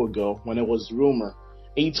or two ago when it was rumor.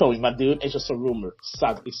 And you told me, my dude, it's just a rumor.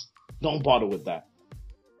 Stop. Don't bother with that.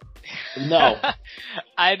 No.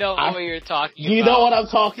 I know what you're talking about. You know what I'm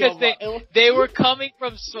talking about. Because they were coming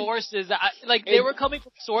from sources, they were coming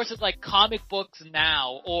from sources like Comic Books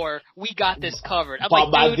Now, or We Got This Covered. I'm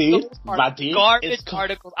like, dude, garbage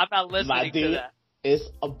articles. I'm not listening to that. It's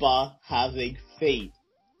about having faith.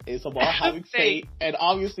 It's about having faith. And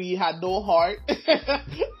obviously you had no heart.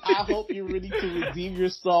 I hope you're ready to redeem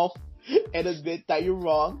yourself and admit that you're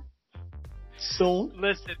wrong. Soon.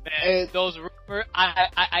 Listen, man, those rumors,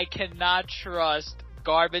 I cannot trust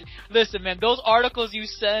garbage. Listen, man, those articles you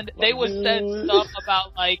send, they would send stuff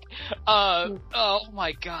about like, oh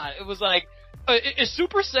my god, it was like, is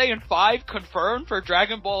Super Saiyan 5 confirmed for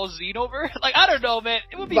Dragon Ball Xenoverse? Like, I don't know, man,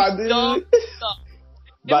 it would be dumb stuff.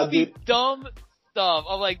 It would be dumb stuff.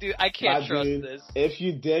 I'm like, dude, I can't trust this. If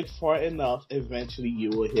you dig far enough, eventually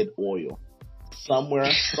you will hit oil.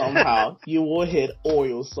 Somewhere, somehow, you will hit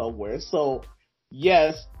oil somewhere. So,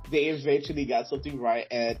 yes, they eventually got something right.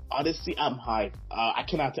 And honestly, I'm hyped.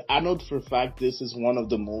 I know for a fact this is one of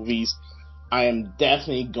the movies I am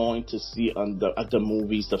definitely going to see at the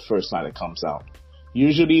movies the first night it comes out.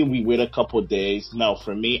 Usually, we wait a couple of days. No,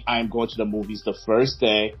 for me, I'm going to the movies the first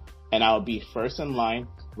day, and I'll be first in line,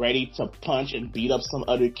 ready to punch and beat up some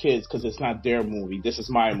other kids because it's not their movie. This is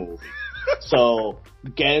my movie. So,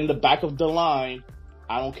 get in the back of the line.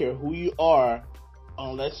 I don't care who you are,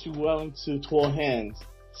 unless you're willing to twirl hands,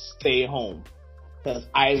 stay home. Because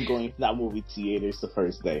I am going to that movie theaters the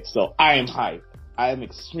first day. So, I am hyped. I am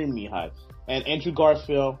extremely hyped. And Andrew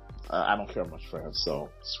Garfield, I don't care much for him,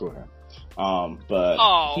 so screw him.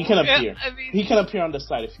 But he can appear. I mean, he can appear on the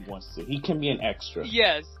side if he wants to. He can be an extra.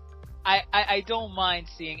 Yes. I don't mind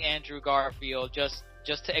seeing Andrew Garfield just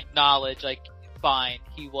to acknowledge, like, fine,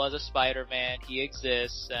 he was a Spider-Man, he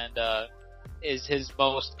exists, and his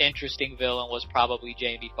most interesting villain was probably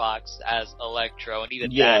Jamie Foxx as Electro, and even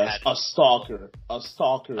that had a stalker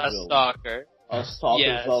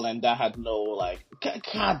villain that had no, like,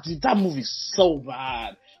 God, dude, that movie's so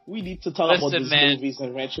bad. We need to talk about these movies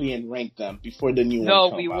eventually and rank them before the new one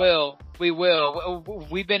comes out. We will.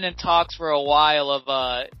 We've been in talks for a while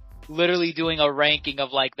of literally doing a ranking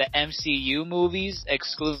of, like, the MCU movies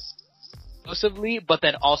exclusively, but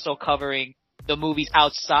then also covering the movies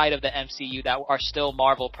outside of the MCU that are still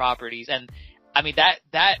Marvel properties. And I mean, that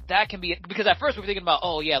can be, because at first we were thinking about,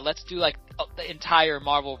 oh yeah, let's do like the entire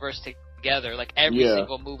Marvel verse together, like every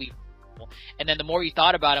single movie. And then the more you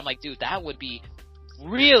thought about it, I'm like, dude, that would be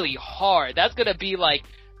really hard. That's gonna be like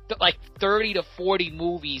 30 to 40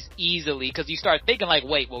 movies easily, because you start thinking like,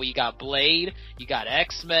 wait, well, you got Blade, you got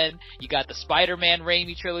X-Men, you got the Spider-Man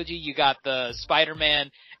Raimi trilogy, you got the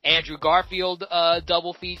Spider-Man Andrew Garfield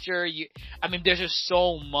double feature. I mean, there's just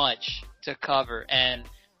so much to cover, and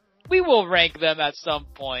we will rank them at some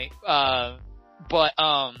point. But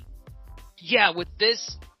yeah, with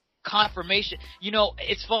this confirmation, you know,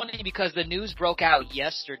 it's funny because the news broke out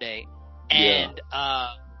yesterday, and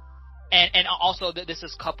and also this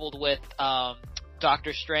is coupled with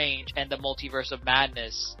Doctor Strange and the Multiverse of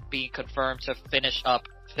Madness being confirmed to finish up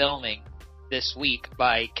filming this week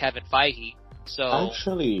by Kevin Feige. So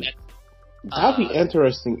actually, that'd be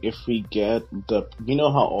interesting if we get you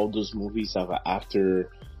know how all those movies have an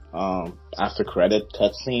after credit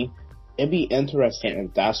cutscene. It'd be interesting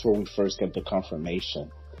if that's where we first get the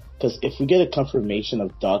confirmation. Because if we get a confirmation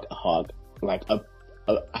of Doc Ock, like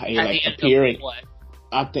appearing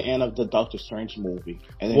at the end of the Doctor Strange movie,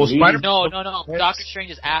 and then no, Doctor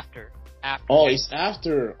Strange is after. Oh, it's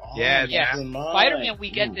after. Oh, yeah. Spider-Man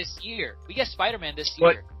we get this year. We get Spider-Man this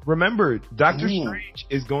year. But remember, Doctor Strange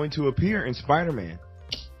is going to appear in Spider-Man.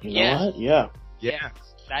 You know what? Yeah.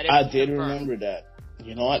 I did remember that.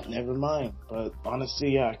 You know what? Never mind. But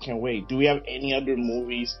honestly, I can't wait. Do we have any other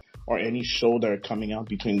movies or any show that are coming out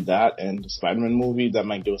between that and the Spider-Man movie that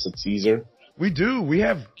might give us a teaser? We do. We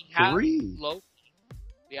have 3. Loki.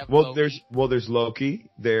 There's Loki.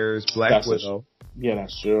 There's Black Widow. Yeah,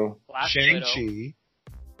 that's true. Shang-Chi.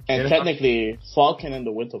 And technically, Falcon and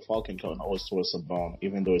the Winter Falcon can always throw us a bone,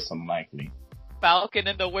 even though it's unlikely. Falcon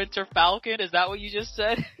and the Winter Falcon? Is that what you just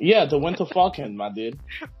said? Yeah, the Winter Falcon, my dude.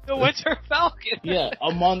 The Winter Falcon. Yeah,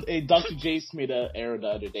 Dr. Jace made an error the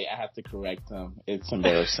other day. I have to correct him. It's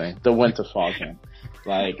embarrassing. The Winter Falcon.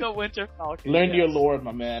 Like, the Winter Falcon. Learn your lore,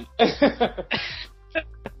 my man.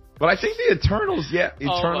 But I think the Eternals,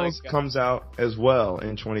 Eternals comes out as well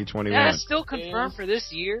in 2021. That's still confirmed for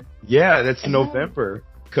this year? Yeah, that's November.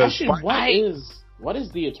 Actually, what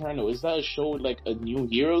is the Eternal? Is that a show with, like, a new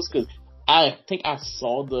heroes? Because I think I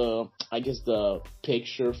saw the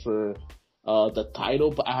picture for the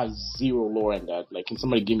title, but I have zero lore in that. Like, can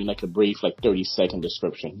somebody give me, like, a brief, like, 30-second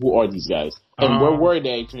description? Who are these guys? And where were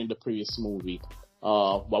they during the previous movie?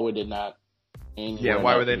 Why would they not?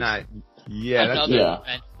 Why were they not? Yeah,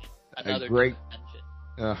 Another great.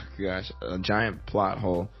 Oh gosh, a giant plot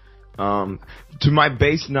hole. To my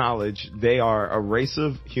base knowledge, they are a race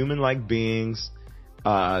of human-like beings.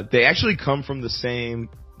 They actually come from the same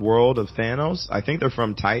world of Thanos. I think they're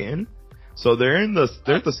from Titan, so they're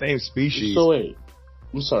the same species. So wait,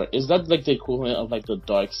 I'm sorry. Is that like the equivalent of like the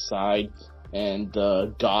dark side and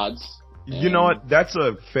the gods? You know what? That's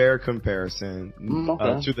a fair comparison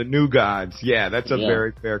to the new gods. Yeah, that's a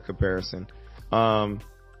very fair comparison.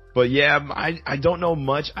 But yeah, I don't know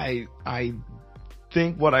much. I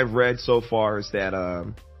think what I've read so far is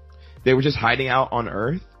that they were just hiding out on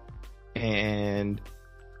Earth, and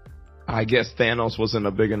I guess Thanos wasn't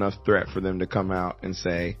a big enough threat for them to come out and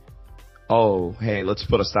say, "Oh, hey, let's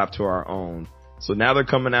put a stop to our own." So now they're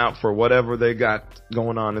coming out for whatever they got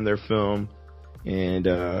going on in their film, and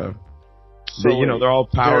they're all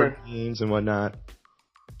powered beings and whatnot.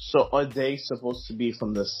 So are they supposed to be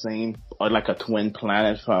from the same, or like a twin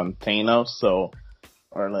planet from Thanos? So,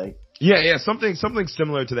 or like yeah, something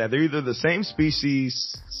similar to that. They're either the same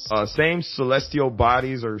species, same celestial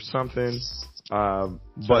bodies, or something.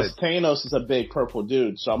 But Thanos is a big purple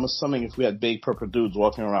dude, so I'm assuming if we had big purple dudes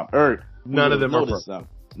walking around Earth, none of them are them.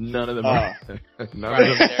 None of them are. None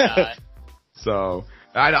of them. They're not. So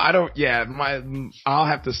I don't. Yeah, I'll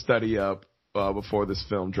have to study up before this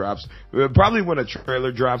film drops. Probably when a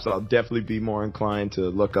trailer drops, I'll definitely be more inclined to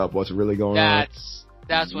look up what's really going on.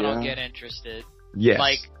 That's when I'll get interested. Yes.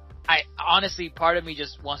 Like, I honestly, part of me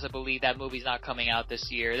just wants to believe that movie's not coming out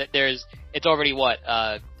this year. That it's already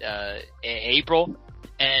April,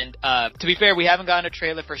 and to be fair, we haven't gotten a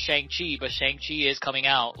trailer for Shang-Chi, but Shang-Chi is coming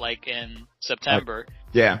out like in September.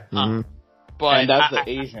 Yeah. But that's the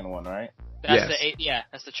Asian one, right? That's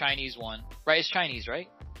that's the Chinese one, right? It's Chinese, right?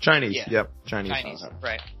 Chinese, yeah. Yep, Chinese,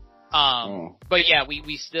 right? But yeah,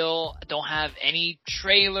 we still don't have any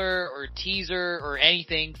trailer or teaser or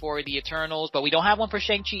anything for the Eternals, but we don't have one for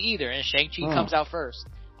Shang-Chi either, and Shang-Chi comes out first.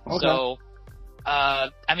 Okay. So, I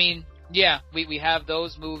mean, yeah, we have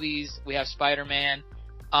those movies, we have Spider-Man,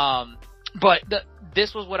 but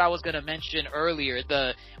this was what I was gonna mention earlier.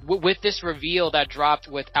 With this reveal that dropped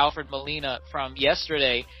with Alfred Molina from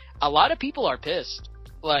yesterday, a lot of people are pissed.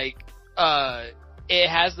 Like, it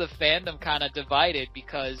has the fandom kind of divided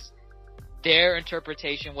because their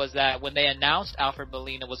interpretation was that when they announced Alfred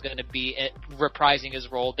Molina was going to be reprising his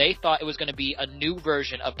role, they thought it was going to be a new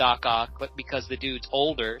version of Doc Ock, but because the dude's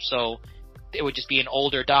older, so it would just be an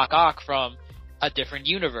older Doc Ock from a different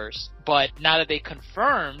universe. But now that they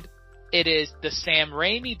confirmed it is the Sam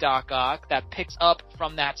Raimi Doc Ock that picks up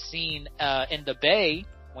from that scene in the bay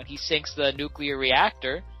when he sinks the nuclear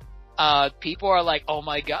reactor, people are like, oh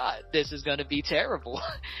my god, this is gonna be terrible.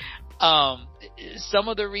 Some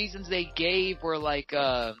of the reasons they gave were like,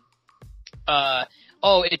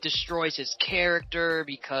 it destroys his character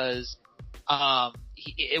because,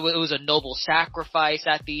 it was a noble sacrifice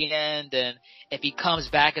at the end, and if he comes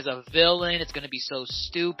back as a villain, it's gonna be so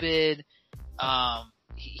stupid.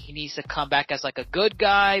 He needs to come back as like a good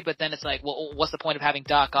guy, but then it's like, well, what's the point of having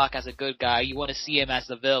Doc Ock as a good guy? You want to see him as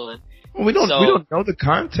the villain. Well, we don't know the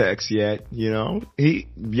context yet, you know.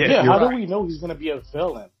 How do we know he's gonna be a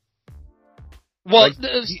villain? Well,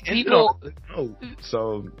 people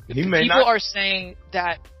are saying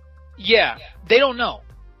that. Yeah, they don't know.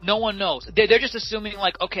 No one knows. They're just assuming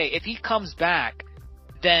like, okay, if he comes back,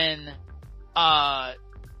 then I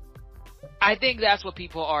think that's what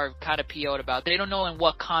people are kind of PO'd about. They don't know in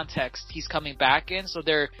what context he's coming back in, so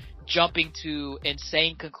they're jumping to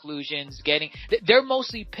insane conclusions. They're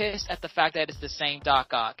mostly pissed at the fact that it's the same Doc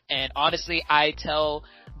Ock. And honestly, I tell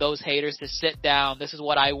those haters to sit down. This is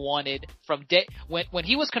what I wanted from when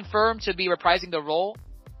he was confirmed to be reprising the role.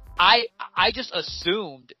 I just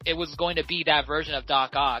assumed it was going to be that version of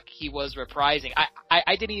Doc Ock he was reprising.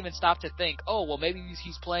 I didn't even stop to think, oh, well, maybe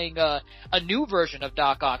he's playing a new version of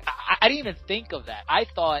Doc Ock. I didn't even think of that. I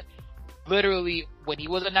thought, literally, when he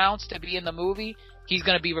was announced to be in the movie, he's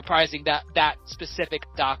going to be reprising that specific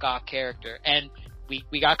Doc Ock character. And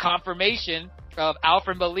we got confirmation of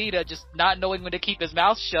Alfred Molina just not knowing when to keep his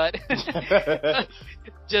mouth shut.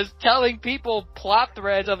 Just telling people plot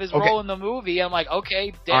threads of his role in the movie. I'm like,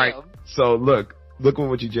 okay, damn. All right. So look at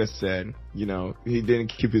what you just said. You know, he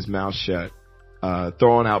didn't keep his mouth shut,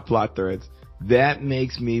 throwing out plot threads. That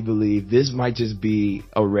makes me believe this might just be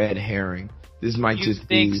a red herring. This might just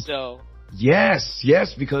be. You think so?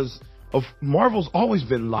 Yes, because Marvel's always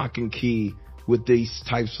been lock and key with these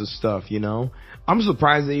types of stuff, you know? I'm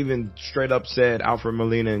surprised they even straight up said Alfred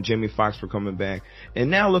Molina and Jamie Foxx were coming back. And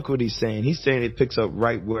now look what he's saying. He's saying it picks up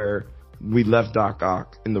right where we left Doc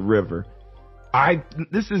Ock in the river.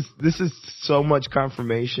 This is so much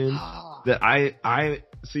confirmation that I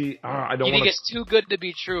see. I don't You want think it's too good to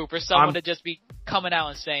be true for someone to just be coming out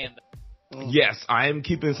and saying that? Yes, I am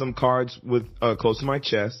keeping some cards with close to my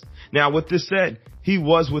chest. Now, with this said, he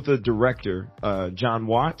was with the director, John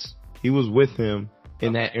Watts. He was with him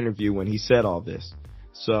in that interview when he said all this.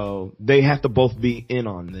 So they have to both be in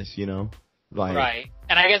on this, you know? Like, right.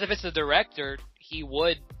 And I guess if it's the director, he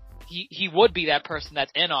would be that person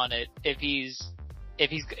that's in on it if he's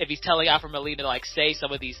telling Alfred Molina to like say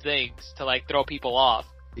some of these things to like throw people off.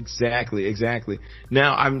 Exactly.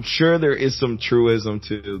 Now, I'm sure there is some truism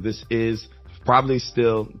to this. Is probably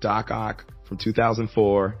still Doc Ock from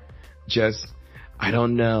 2004. Just, I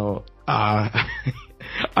don't know.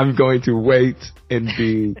 I'm going to wait and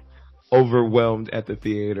be overwhelmed at the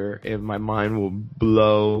theater, and my mind will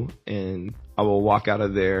blow, and I will walk out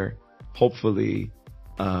of there hopefully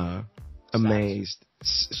amazed,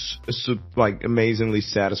 like amazingly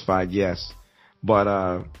satisfied. Yes, but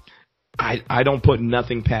I don't put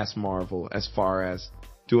nothing past Marvel as far as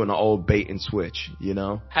doing an old bait and switch, you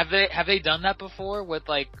know? Have they done that before with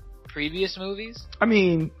like previous movies? I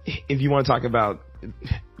mean, if you want to talk about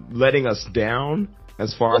letting us down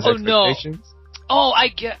as far as expectations. No. Oh, I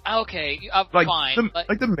get, okay, fine.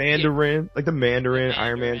 Like the Mandarin,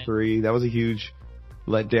 Iron Man 3, that was a huge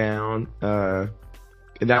letdown.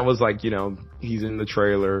 And that was like, you know, he's in the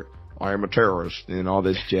trailer, I am a terrorist, and all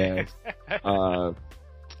this jazz.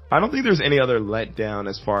 I don't think there's any other letdown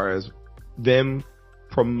as far as them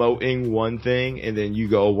promoting one thing and then you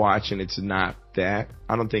go watch and it's not that.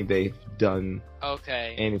 I don't think they've done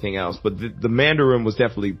anything else. But the Mandarin was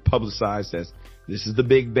definitely publicized as, this is the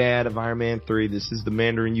big bad of Iron Man 3. This is the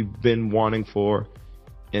Mandarin you've been wanting for.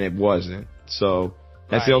 And it wasn't. So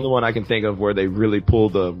that's the only one I can think of where they really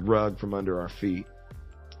pulled the rug from under our feet.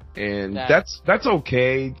 And that's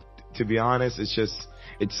okay, to be honest. It's just,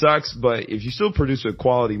 it sucks, but if you still produce a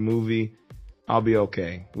quality movie, I'll be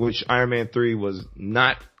okay. Which Iron Man 3 was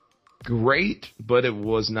not great, but it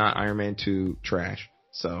was not Iron Man 2 trash.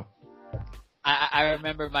 So I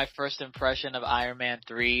remember my first impression of Iron Man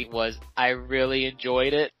 3 was I really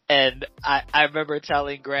enjoyed it, and I remember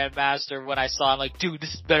telling Grandmaster when I saw him, like, dude,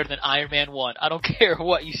 this is better than Iron Man 1. I don't care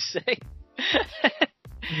what you say.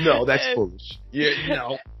 No, that's foolish. Yeah,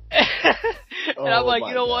 no. And I'm like,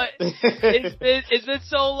 you know what? It's been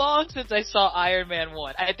so long since I saw Iron Man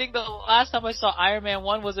 1. I think the last time I saw Iron Man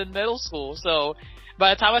 1 was in middle school. So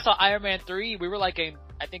by the time I saw Iron Man 3, we were like in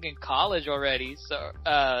college already. So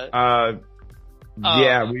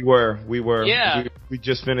yeah, we were. Yeah. We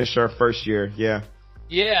just finished our first year. Yeah.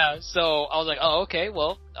 Yeah, so I was like, oh, okay,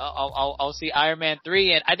 well, I'll see Iron Man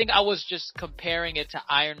 3, and I think I was just comparing it to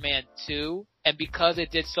Iron Man 2, and because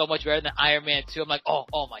it did so much better than Iron Man 2, I'm like,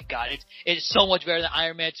 oh my god, it's so much better than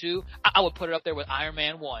Iron Man 2, I would put it up there with Iron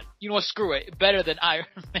Man 1. You know what, screw it, better than Iron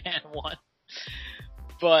Man 1.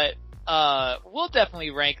 But, we'll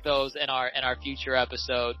definitely rank those in our future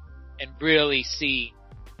episode, and really see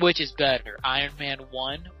which is better, Iron Man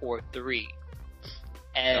 1 or 3.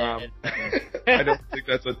 And I don't think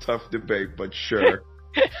that's a tough debate, but sure.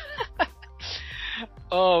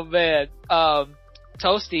 Oh man,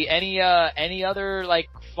 Toasty, any other like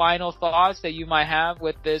final thoughts that you might have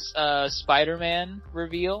with this Spider-Man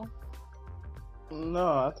reveal? No,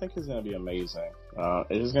 I think it's gonna be amazing.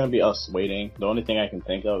 It's just gonna be us waiting. The only thing I can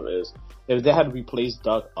think of is if they had replaced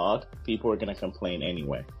Doc Ock, people are gonna complain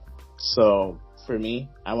anyway. So for me,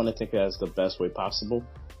 I want to take it as the best way possible.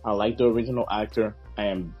 I like the original actor. I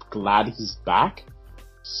am glad he's back.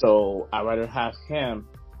 So I'd rather have him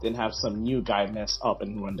than have some new guy mess up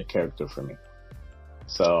and ruin the character for me.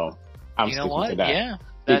 So I'm sticking to that. Yeah,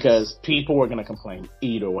 because people were going to complain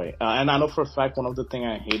either way. And I know for a fact one of the things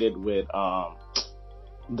I hated with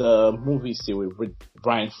the movie series with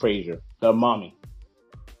Brian Fraser, The Mummy.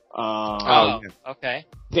 Okay.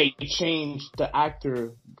 They changed the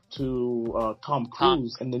actor to Tom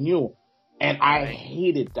Cruise in the new. And I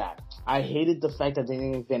hated that. I hated the fact that they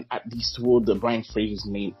didn't even at least throw the Brian Fraser's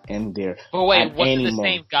name in there. But wait, was it the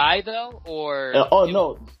same guy though, or?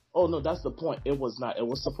 No, that's the point. It was not. It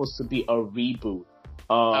was supposed to be a reboot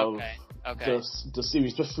of the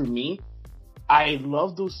series. Just for me, I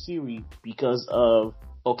love those series because of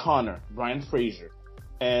O'Connor, Brian Fraser,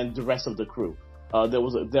 and the rest of the crew. There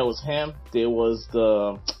was him. There was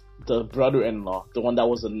the brother-in-law, the one that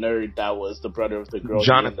was a nerd, that was the brother of the girl.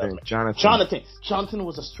 Jonathan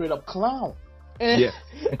was a straight-up clown. And yeah.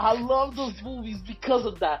 I love those movies because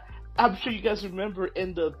of that. I'm sure you guys remember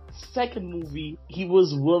in the second movie, he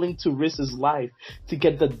was willing to risk his life to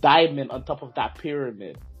get the diamond on top of that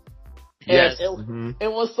pyramid. Yes.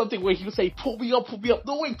 It was something where he would say, pull me up.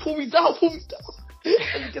 No, wait, pull me down.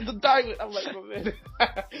 And you get the diamond. I'm like, oh, man.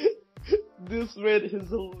 This man is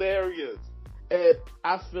hilarious. And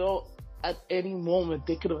I felt at any moment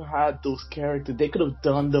they could have had those characters. They could have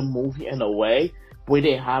done the movie in a way where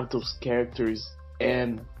they have those characters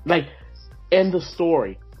and, like, in the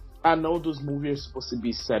story. I know those movies are supposed to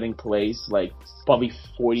be setting place, like, probably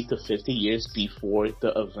 40 to 50 years before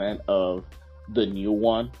the event of the new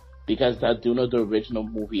one. Because I do know the original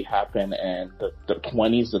movie happened in the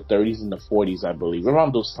 20s, the 30s, and the 40s, I believe.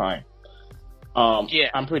 Around those times.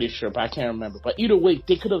 I'm pretty sure, but I can't remember. But either way,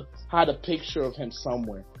 they could have had a picture of him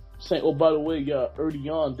somewhere. Saying, oh, by the way, early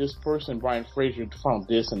on, this person, Brian Fraser, found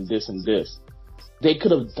this and this and this. They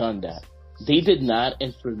could have done that. They did not,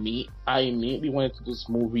 and for me, I immediately went into those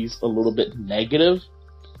movies a little bit negative.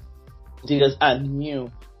 Because I knew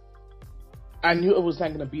it was not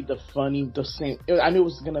going to be the same. I knew it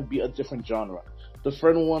was going to be a different genre. The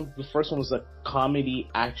first one was a comedy,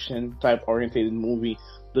 action type orientated movie.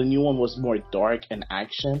 The new one was more dark and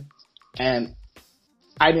action. And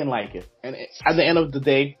I didn't like it. And at the end of the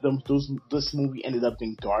day, this movie ended up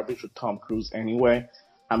being garbage with Tom Cruise anyway.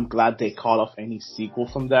 I'm glad they called off any sequel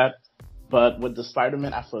from that. But with the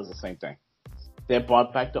Spider-Man, I feel it's the same thing. They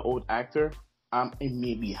brought back the old actor. I'm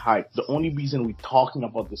immediately hyped. The only reason we're talking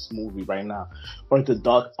about this movie right now, or the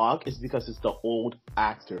Doc Ock, is because it's the old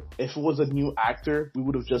actor. If it was a new actor, we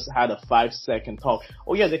would have just had a 5-second talk.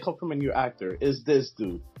 Oh yeah, they come from a new actor. It's this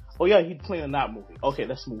dude. Oh yeah, he's playing in that movie. Okay,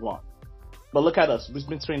 let's move on. But look at us. We've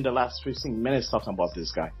been spending the last 15 minutes talking about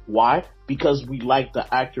this guy. Why? Because we like the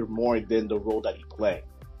actor more than the role that he played.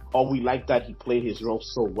 Or we like that he played his role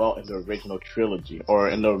so well in the original trilogy, or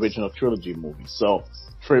in the original trilogy movie. So,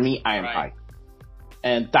 for me, I am hyped.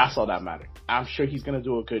 And that's all that matters. I'm sure he's going to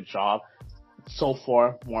do a good job. So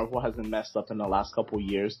far, Marvel hasn't messed up in the last couple of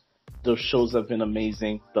years. Those shows have been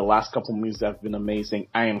amazing. The last couple of movies have been amazing.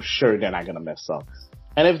 I am sure they're not going to mess up.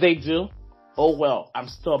 And if they do, oh well, I'm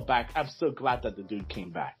still back. I'm still glad that the dude came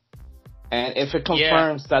back. And if it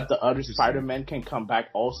confirms that the other Spider-Man can come back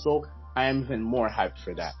also, I am even more hyped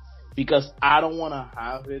for that. Because I don't want to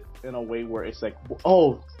have it in a way where it's like,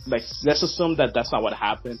 oh, like, let's assume that that's not what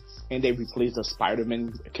happened, and they replaced the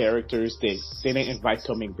Spider-Man characters. They didn't invite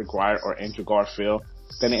Tobey Maguire or Andrew Garfield.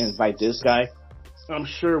 They didn't invite this guy. I'm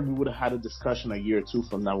sure we would have had a discussion a year or two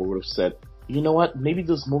from now where we would have said, you know what, maybe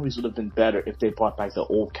those movies would have been better if they brought back the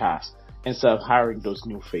old cast instead of hiring those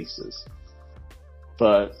new faces.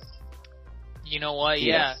 But you know what?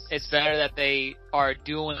 Yeah, it's better that they're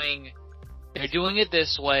doing it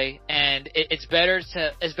this way, and it's better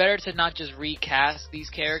to not just recast these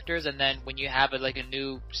characters, and then when you have a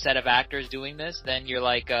new set of actors doing this, then you're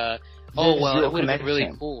like, oh well, it would have been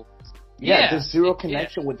really cool. Yeah, there's zero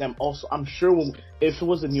connection with them. Also, I'm sure if it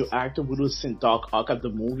was a new actor, we would have seen Doc Ock at the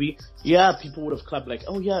movie. Yeah, people would have clapped like,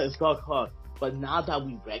 oh yeah, it's Doc Ock. But now that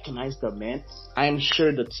we recognize the man, I'm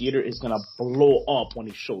sure the theater is gonna blow up when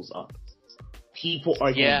he shows up. People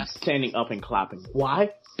are gonna be standing up and clapping.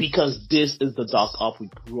 Why? Because this is the Doc Ock we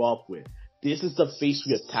grew up with. This is the face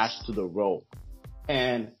we attached to the role.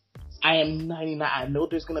 And I am 99. I know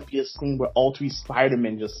there's going to be a scene where all three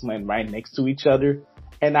Spider-Men just land right next to each other.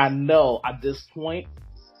 And I know at this point,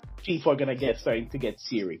 people are going to starting to get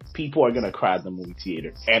teary. People are going to cry at the movie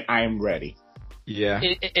theater. And I am ready. Yeah.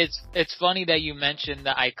 It's funny that you mentioned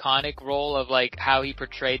the iconic role of how he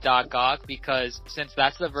portrayed Doc Ock, because since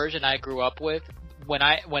that's the version I grew up with,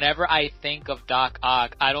 whenever I think of Doc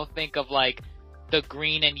Ock, I don't think of the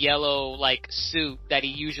green and yellow suit that he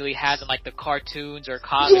usually has in the cartoons or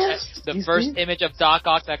comics. Yes, the first image of Doc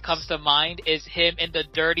Ock that comes to mind is him in the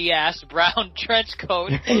dirty ass brown trench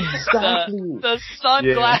coat, exactly. the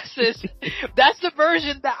sunglasses. Yeah. That's the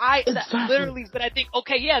version that I think.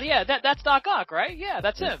 Okay, that's Doc Ock, right? Yeah,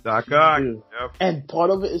 that's him. Doc Ock. Yep. And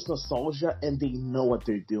part of it is nostalgia, and they know what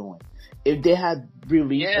they're doing. If they had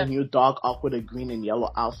released a new Doc Ock with a green and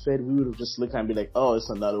yellow outfit, we would have just looked at and be like, oh, it's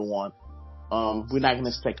another one. We're not going to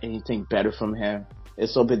expect anything better from him.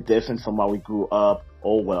 It's a bit different from how we grew up.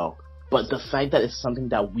 Oh, well. But the fact that it's something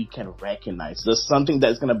that we can recognize, there's something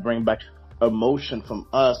that's going to bring back emotion from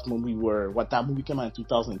us when we were, that movie came out in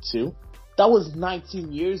 2002? That was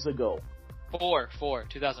 19 years ago. 2004.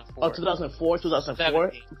 Oh, 2004,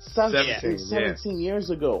 2004? 17 years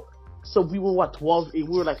ago. So we were 12, we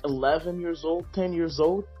were 11 years old, 10 years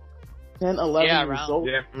old, 10, 11 years old.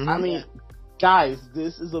 Yeah. Mm-hmm. I mean, guys,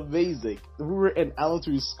 this is amazing. We were in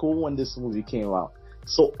elementary school when this movie came out.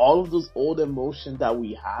 So all of those old emotions that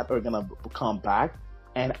we had are going to come back,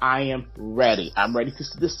 and I am ready. I'm ready to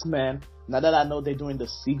see this man. Now that I know they're doing the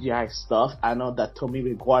CGI stuff, I know that Tobey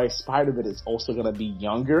Maguire's Spider-Man is also going to be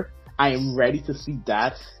younger. I am ready to see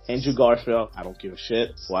that. Andrew Garfield, I don't give a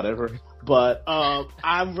shit, whatever. But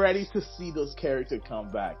I'm ready to see those characters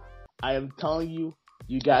come back. I am telling you,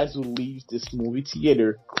 you guys will leave this movie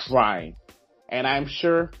theater crying. And I'm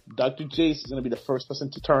sure Dr. Jace is going to be the first person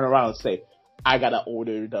to turn around and say, I gotta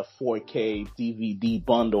order the 4K DVD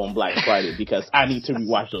bundle on Black Friday because I need to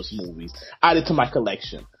rewatch those movies. Add it to my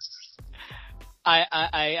collection.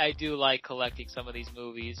 I do like collecting some of these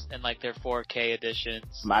movies and like their 4K editions.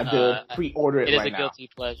 My dude, pre-order it right now. It is a guilty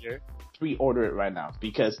pleasure. Pre-order it right now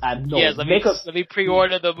because I know. Yes, let me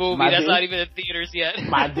pre-order the movie. That's not even in theaters yet.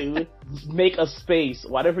 My dude, make a space.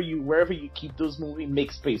 Wherever you keep those movies,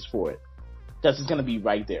 make space for it. Because it's gonna be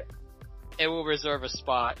right there. It will reserve a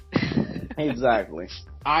spot. Exactly.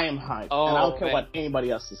 I am hyped. And I don't care what anybody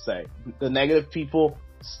else to say. The negative people,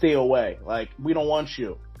 stay away. Like, we don't want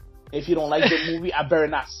you. If you don't like the movie, I better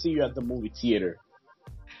not see you at the movie theater.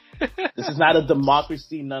 This is not a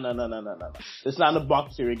democracy. No. It's not a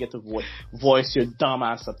democracy where you get to voice your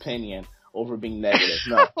dumbass opinion over being negative.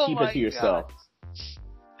 No, keep it to yourself.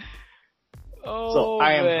 So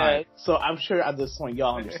I am hyped. So I'm sure at this point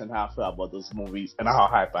y'all understand how I feel about those movies and how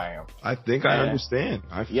hyped I am. I think I understand.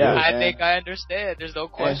 I think I understand. There's no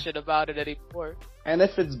question about it anymore. And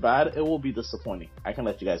if it's bad, it will be disappointing. I can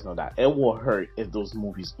let you guys know that. It will hurt if this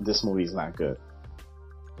movie is not good.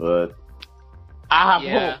 But I have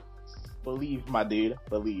hope. Believe, my dude.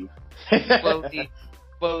 Believe.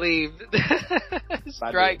 Believe.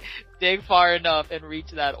 Strike, dig far enough and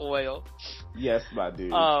reach that oil. Yes, my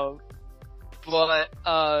dude. But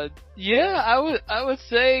I would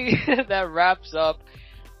say that wraps up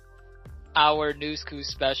our News Coo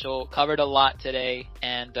special. Covered a lot today,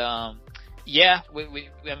 and we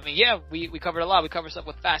covered a lot. We covered stuff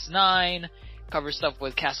with Fast 9, covered stuff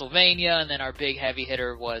with Castlevania, and then our big heavy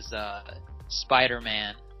hitter was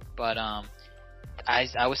Spiderman. But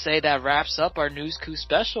I would say that wraps up our News Coo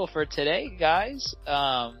special for today, guys.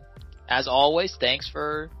 As always, thanks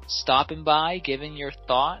for stopping by, giving your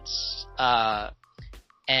thoughts.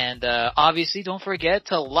 And obviously don't forget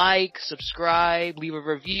to like, subscribe, leave a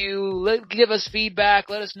review, give us feedback,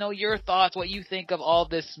 let us know your thoughts, what you think of all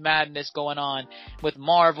this madness going on with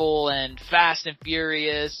Marvel and Fast and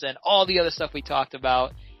Furious and all the other stuff we talked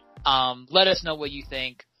about. Let us know what you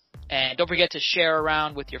think. And don't forget to share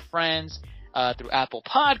around with your friends through Apple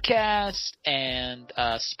Podcasts and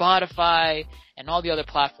Spotify and all the other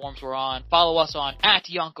platforms we're on. Follow us on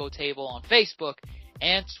 @Yonkō Table on Facebook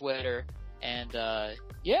and Twitter. And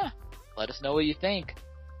let us know what you think.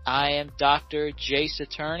 I am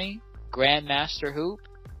DrJaceAttorney, GrandMasterHoop,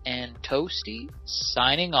 and Toasty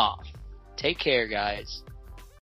signing off. Take care, guys.